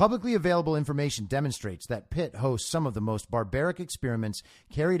 Publicly available information demonstrates that Pitt hosts some of the most barbaric experiments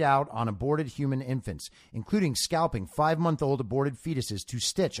carried out on aborted human infants, including scalping 5-month-old aborted fetuses to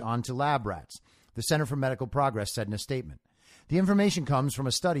stitch onto lab rats, the Center for Medical Progress said in a statement. The information comes from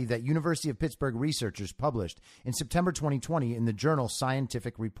a study that University of Pittsburgh researchers published in September 2020 in the journal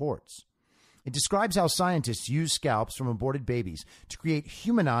Scientific Reports. It describes how scientists use scalps from aborted babies to create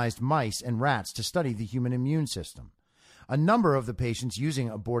humanized mice and rats to study the human immune system. A number of the patients using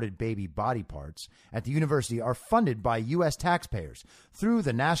aborted baby body parts at the university are funded by U.S. taxpayers through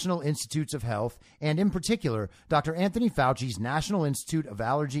the National Institutes of Health and, in particular, Dr. Anthony Fauci's National Institute of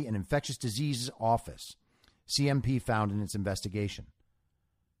Allergy and Infectious Diseases Office, CMP found in its investigation.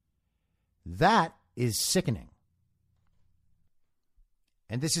 That is sickening.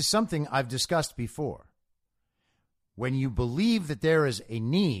 And this is something I've discussed before. When you believe that there is a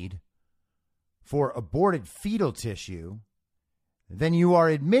need for aborted fetal tissue, then you are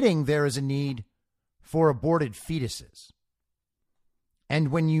admitting there is a need for aborted fetuses.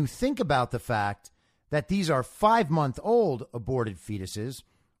 And when you think about the fact that these are 5-month-old aborted fetuses,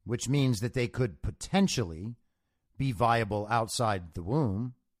 which means that they could potentially be viable outside the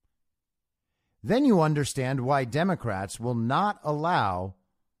womb, then you understand why Democrats will not allow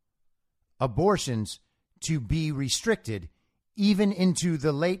abortions to be restricted even into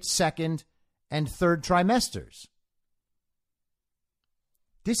the late second and third trimesters.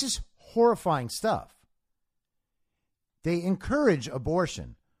 This is horrifying stuff. They encourage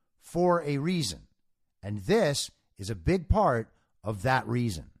abortion for a reason, and this is a big part of that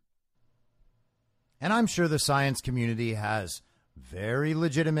reason. And I'm sure the science community has very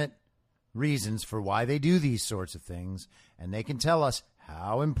legitimate reasons for why they do these sorts of things, and they can tell us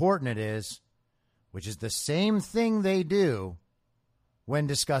how important it is, which is the same thing they do when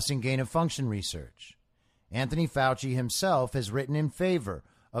discussing gain-of-function research. Anthony Fauci himself has written in favor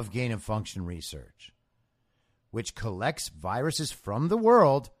of gain-of-function research, which collects viruses from the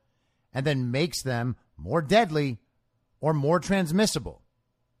world and then makes them more deadly or more transmissible.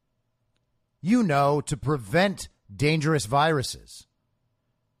 You know, to prevent dangerous viruses.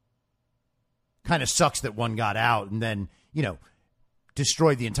 Kind of sucks that one got out and then,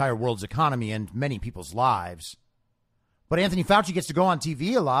 destroyed the entire world's economy and many people's lives. But Anthony Fauci gets to go on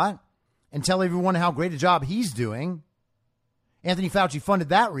TV a lot and tell everyone how great a job he's doing. Anthony Fauci funded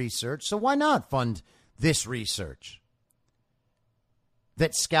that research, so why not fund this research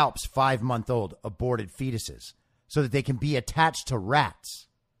that scalps 5-month-old aborted fetuses so that they can be attached to rats?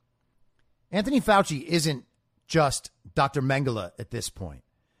 Anthony Fauci isn't just Dr. Mengele at this point.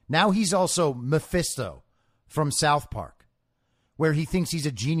 Now he's also Mephisto from South Park, where he thinks he's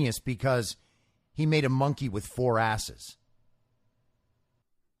a genius because he made a monkey with 4 asses.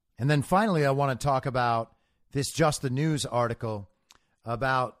 And then finally, I want to talk about this Just the News article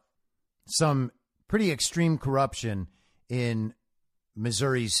about some pretty extreme corruption in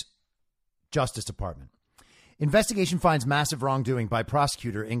Missouri's Justice Department. Investigation finds massive wrongdoing by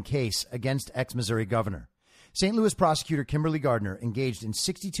prosecutor in case against ex-Missouri governor. St. Louis prosecutor Kimberly Gardner engaged in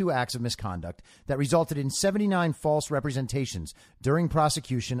 62 acts of misconduct that resulted in 79 false representations during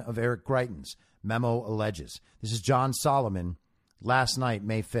prosecution of Eric Greitens, memo alleges. This is John Solomon last night,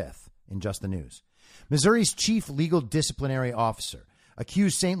 May 5th, in Just the News. Missouri's chief legal disciplinary officer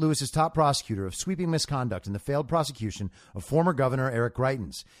accused St. Louis's top prosecutor of sweeping misconduct in the failed prosecution of former Governor Eric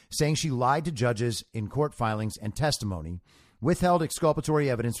Greitens, saying she lied to judges in court filings and testimony, withheld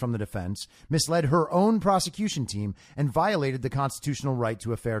exculpatory evidence from the defense, misled her own prosecution team, and violated the constitutional right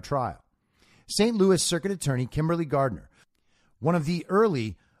to a fair trial. St. Louis Circuit Attorney Kimberly Gardner, one of the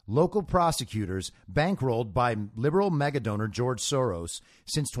early local prosecutors bankrolled by liberal megadonor George Soros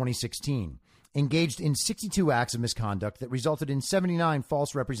since 2016, engaged in 62 acts of misconduct that resulted in 79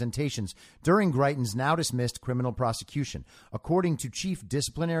 false representations during Greitens' now-dismissed criminal prosecution, according to Chief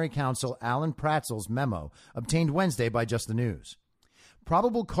Disciplinary Counsel Alan Pratzel's memo obtained Wednesday by Just the News.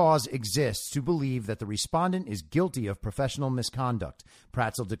 Probable cause exists to believe that the respondent is guilty of professional misconduct,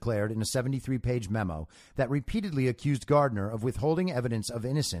 Pratzel declared in a 73-page memo that repeatedly accused Gardner of withholding evidence of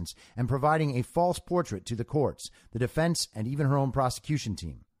innocence and providing a false portrait to the courts, the defense, and even her own prosecution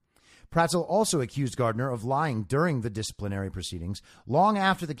team. Pratzel also accused Gardner of lying during the disciplinary proceedings long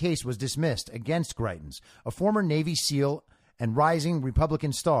after the case was dismissed against Greitens, a former Navy SEAL and rising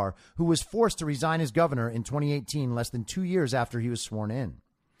Republican star who was forced to resign as governor in 2018, less than 2 years after he was sworn in.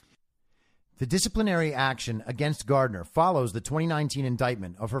 The disciplinary action against Gardner follows the 2019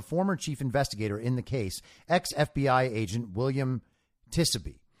 indictment of her former chief investigator in the case, ex-FBI agent William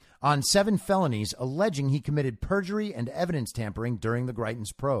Tissaby, on 7 felonies alleging he committed perjury and evidence tampering during the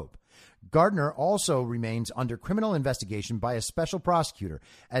Greitens probe. Gardner also remains under criminal investigation by a special prosecutor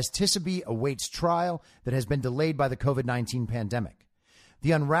as Tissaby awaits trial that has been delayed by the COVID-19 pandemic.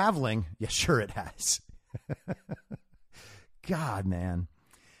 The unraveling, yeah, sure it has. God, man.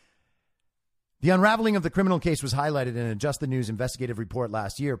 The unraveling of the criminal case was highlighted in a Just the News investigative report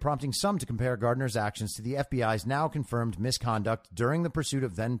last year, prompting some to compare Gardner's actions to the FBI's now confirmed misconduct during the pursuit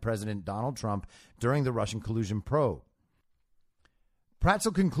of then-President Donald Trump during the Russian collusion probe.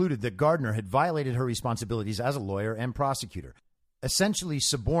 Pratzel concluded that Gardner had violated her responsibilities as a lawyer and prosecutor, essentially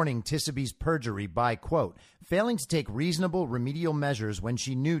suborning Tissaby's perjury by, quote, failing to take reasonable remedial measures when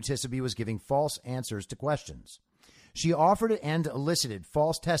she knew Tissaby was giving false answers to questions. She offered and elicited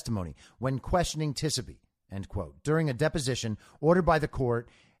false testimony when questioning Tissaby, end quote, during a deposition ordered by the court,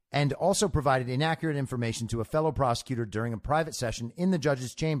 and also provided inaccurate information to a fellow prosecutor during a private session in the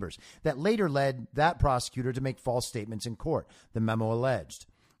judge's chambers that later led that prosecutor to make false statements in court, the memo alleged.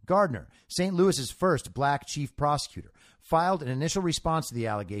 Gardner, St. Louis's first black chief prosecutor, filed an initial response to the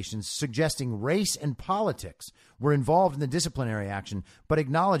allegations suggesting race and politics were involved in the disciplinary action, but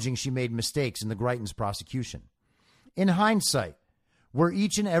acknowledging she made mistakes in the Greitens prosecution. In hindsight, were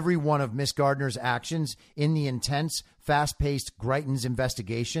each and every one of Miss Gardner's actions in the intense, fast-paced Greitens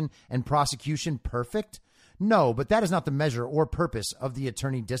investigation and prosecution perfect? No, but that is not the measure or purpose of the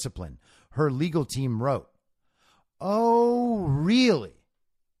attorney discipline, her legal team wrote. Oh, really?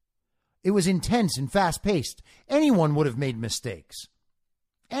 It was intense and fast-paced. Anyone would have made mistakes.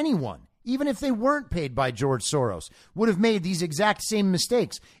 anyone, even if they weren't paid by George Soros, would have made these exact same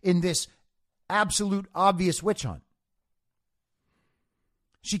mistakes in this absolute obvious witch hunt.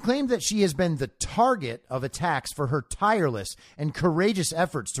 She claimed that she has been the target of attacks for her tireless and courageous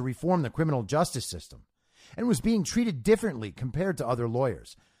efforts to reform the criminal justice system and was being treated differently compared to other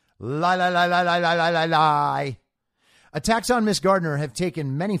lawyers. Lie, lie, lie, lie, lie, lie, lie, lie, lie. Attacks on Miss Gardner have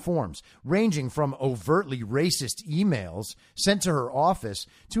taken many forms, ranging from overtly racist emails sent to her office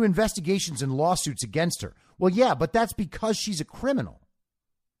to investigations and lawsuits against her. Well, yeah, but that's because she's a criminal.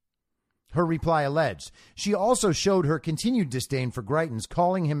 Her reply alleged. She also showed her continued disdain for Greitens,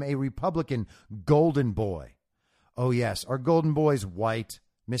 calling him a Republican golden boy. Oh, yes, are golden boys white,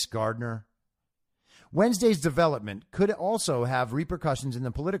 Miss Gardner? Wednesday's development could also have repercussions in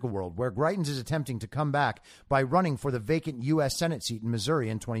the political world, where Greitens is attempting to come back by running for the vacant U.S. Senate seat in Missouri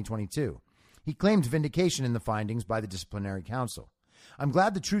in 2022. He claimed vindication in the findings by the Disciplinary Council. I'm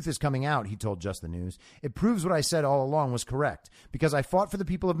glad the truth is coming out, he told Just the News. It proves what I said all along was correct. Because I fought for the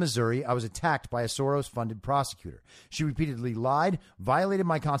people of Missouri, I was attacked by a Soros-funded prosecutor. She repeatedly lied, violated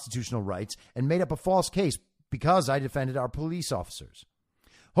my constitutional rights, and made up a false case because I defended our police officers.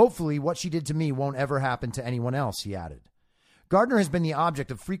 Hopefully, what she did to me won't ever happen to anyone else, he added. Gardner has been the object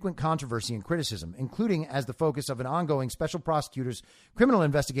of frequent controversy and criticism, including as the focus of an ongoing special prosecutor's criminal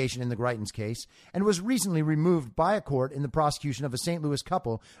investigation in the Greitens case, and was recently removed by a court in the prosecution of a St. Louis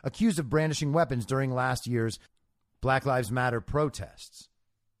couple accused of brandishing weapons during last year's Black Lives Matter protests.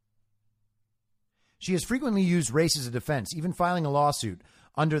 She has frequently used race as a defense, even filing a lawsuit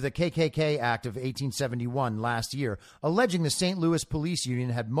under the KKK Act of 1871 last year, alleging the St. Louis Police Union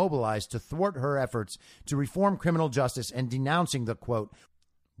had mobilized to thwart her efforts to reform criminal justice and denouncing the, quote,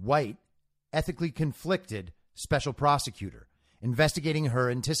 white, ethically conflicted special prosecutor investigating her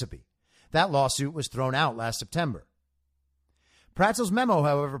in Tehachapi. That lawsuit was thrown out last September. Pratzel's memo,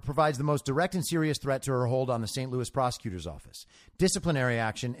 however, provides the most direct and serious threat to her hold on the St. Louis prosecutor's office. Disciplinary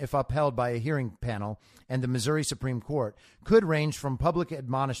action, if upheld by a hearing panel and the Missouri Supreme Court, could range from public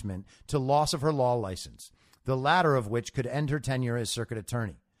admonishment to loss of her law license, the latter of which could end her tenure as circuit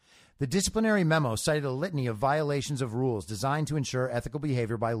attorney. The disciplinary memo cited a litany of violations of rules designed to ensure ethical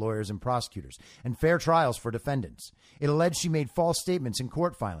behavior by lawyers and prosecutors and fair trials for defendants. It alleged she made false statements in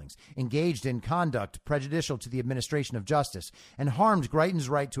court filings, engaged in conduct prejudicial to the administration of justice, and harmed Greitens'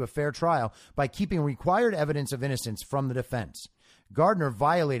 right to a fair trial by keeping required evidence of innocence from the defense. Gardner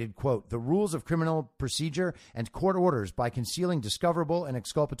violated, quote, the rules of criminal procedure and court orders by concealing discoverable and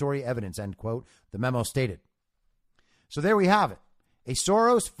exculpatory evidence, end quote, the memo stated. So there we have it. A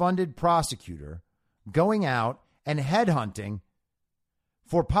Soros-funded prosecutor going out and headhunting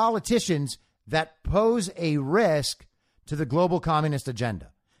for politicians that pose a risk to the global communist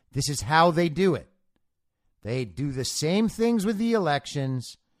agenda. This is how they do it. They do the same things with the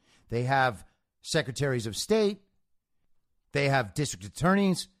elections. They have secretaries of state. They have district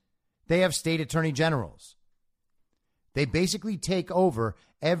attorneys. They have state attorney generals. They basically take over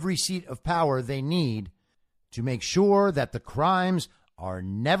every seat of power they need to make sure that the crimes are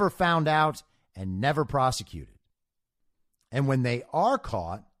never found out and never prosecuted. And when they are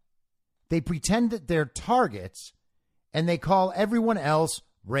caught, they pretend that they're targets and they call everyone else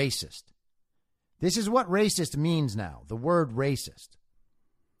racist. This is what racist means now, the word racist.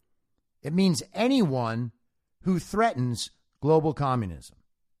 It means anyone who threatens global communism.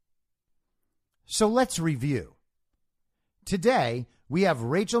 So let's review. Today, we have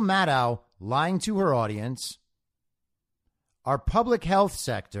Rachel Maddow lying to her audience, our public health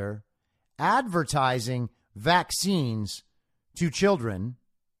sector advertising vaccines to children,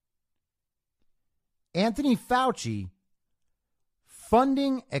 Anthony Fauci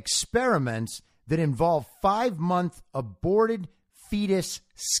funding experiments that involve 5-month aborted fetus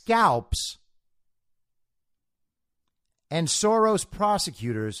scalps, and Soros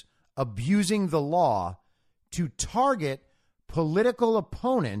prosecutors abusing the law to target political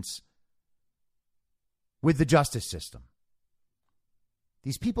opponents with the justice system.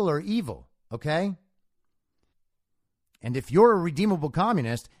 These people are evil, okay? And if you're a redeemable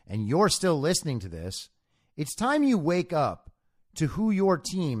communist and you're still listening to this, it's time you wake up to who your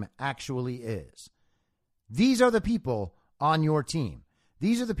team actually is. These are the people on your team.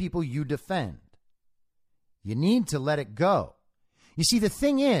 These are the people you defend. You need to let it go. You see, the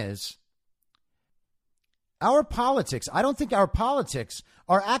thing is, our politics, I don't think our politics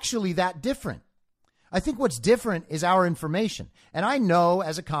are actually that different. I think what's different is our information. And I know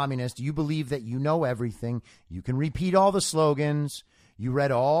as a communist, you believe that you know everything. You can repeat all the slogans. You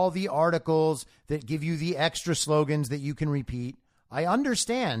read all the articles that give you the extra slogans that you can repeat. I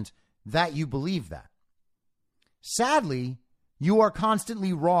understand that you believe that. Sadly, You are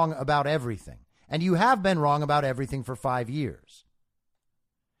constantly wrong about everything. And you have been wrong about everything for 5 years.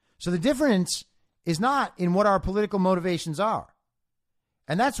 So the difference is not in what our political motivations are.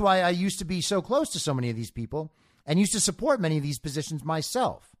 And that's why I used to be so close to so many of these people and used to support many of these positions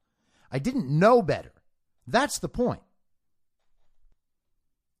myself. I didn't know better. That's the point.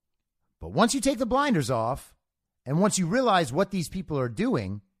 But once you take the blinders off, and once you realize what these people are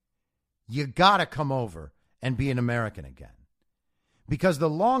doing, you gotta come over and be an American again. Because the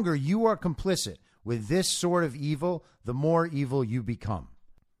longer you are complicit with this sort of evil, the more evil you become.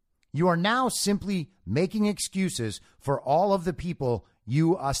 You are now simply making excuses for all of the people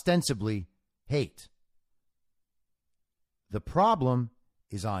you ostensibly hate. The problem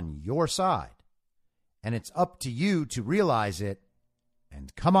is on your side, and it's up to you to realize it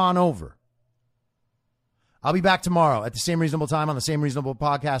and come on over. I'll be back tomorrow at the same reasonable time on the same reasonable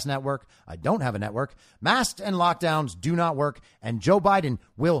podcast network. I don't have a network. Masks and lockdowns do not work, and Joe Biden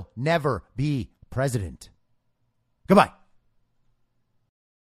will never be president. Goodbye.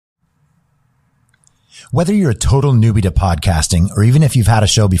 Whether you're a total newbie to podcasting or even if you've had a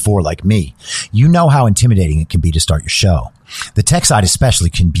show before like me, you know how intimidating it can be to start your show. The tech side especially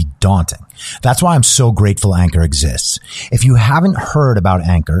can be daunting. That's why I'm so grateful Anchor exists. If you haven't heard about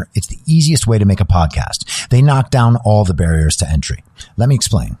Anchor, it's the easiest way to make a podcast. They knock down all the barriers to entry. Let me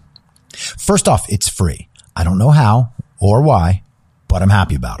explain. First off, it's free. I don't know how or why, but I'm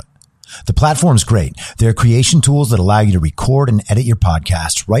happy about it. The platform's great. There are creation tools that allow you to record and edit your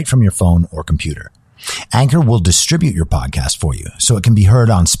podcast right from your phone or computer. Anchor will distribute your podcast for you so it can be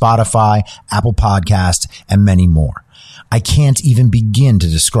heard on Spotify, Apple Podcasts, and many more. I can't even begin to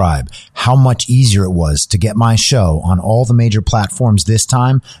describe how much easier it was to get my show on all the major platforms this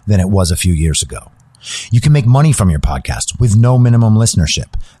time than it was a few years ago. You can make money from your podcast with no minimum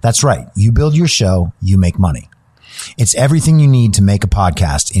listenership. That's right. You build your show, you make money. It's everything you need to make a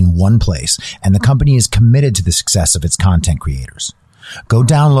podcast in one place, and the company is committed to the success of its content creators. Go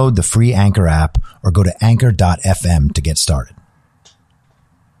download the free Anchor app or go to anchor.fm to get started.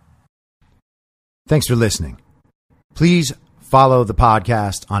 Thanks for listening. Please follow the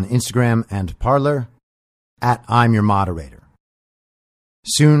podcast on Instagram and Parler at I'm Your Moderator.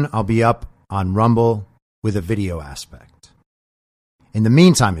 Soon I'll be up on Rumble with a video aspect. In the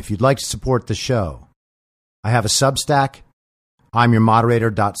meantime, if you'd like to support the show, I have a Substack,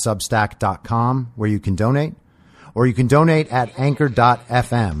 imyourmoderator.substack.com, where you can donate. Or you can donate at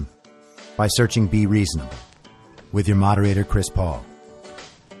anchor.fm by searching Be Reasonable with your moderator, Chris Paul.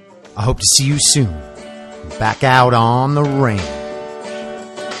 I hope to see you soon. Back out on the range.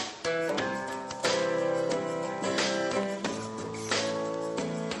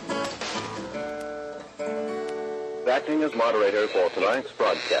 Acting as moderator for tonight's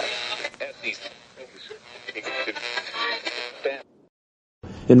broadcast.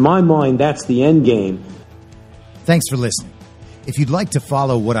 In my mind, that's the end game. Thanks for listening. If you'd like to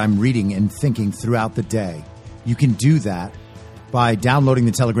follow what I'm reading and thinking throughout the day, you can do that by downloading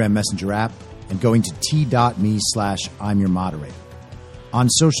the Telegram Messenger app and going to t.me/I'm your moderator. On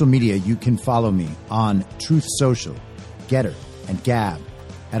social media, you can follow me on Truth Social, Getter, and Gab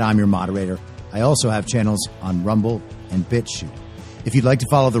at I'm your moderator. I also have channels on Rumble and BitChute. If you'd like to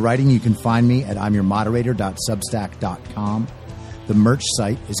follow the writing, you can find me at imyourmoderator.substack.com. The merch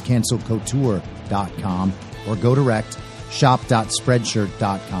site is cancelcouture.com. Or go direct,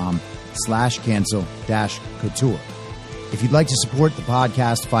 shop.spreadshirt.com/cancel-couture. If you'd like to support the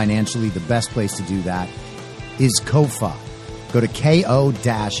podcast financially, the best place to do that is Ko-Fi. Go to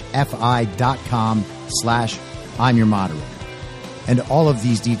ko-fi.com/I'm your moderator. And all of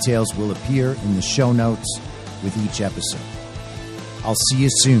these details will appear in the show notes with each episode. I'll see you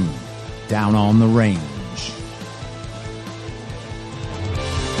soon down on the range.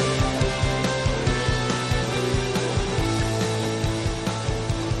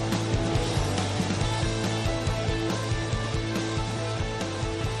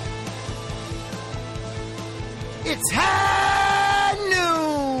 It's happening!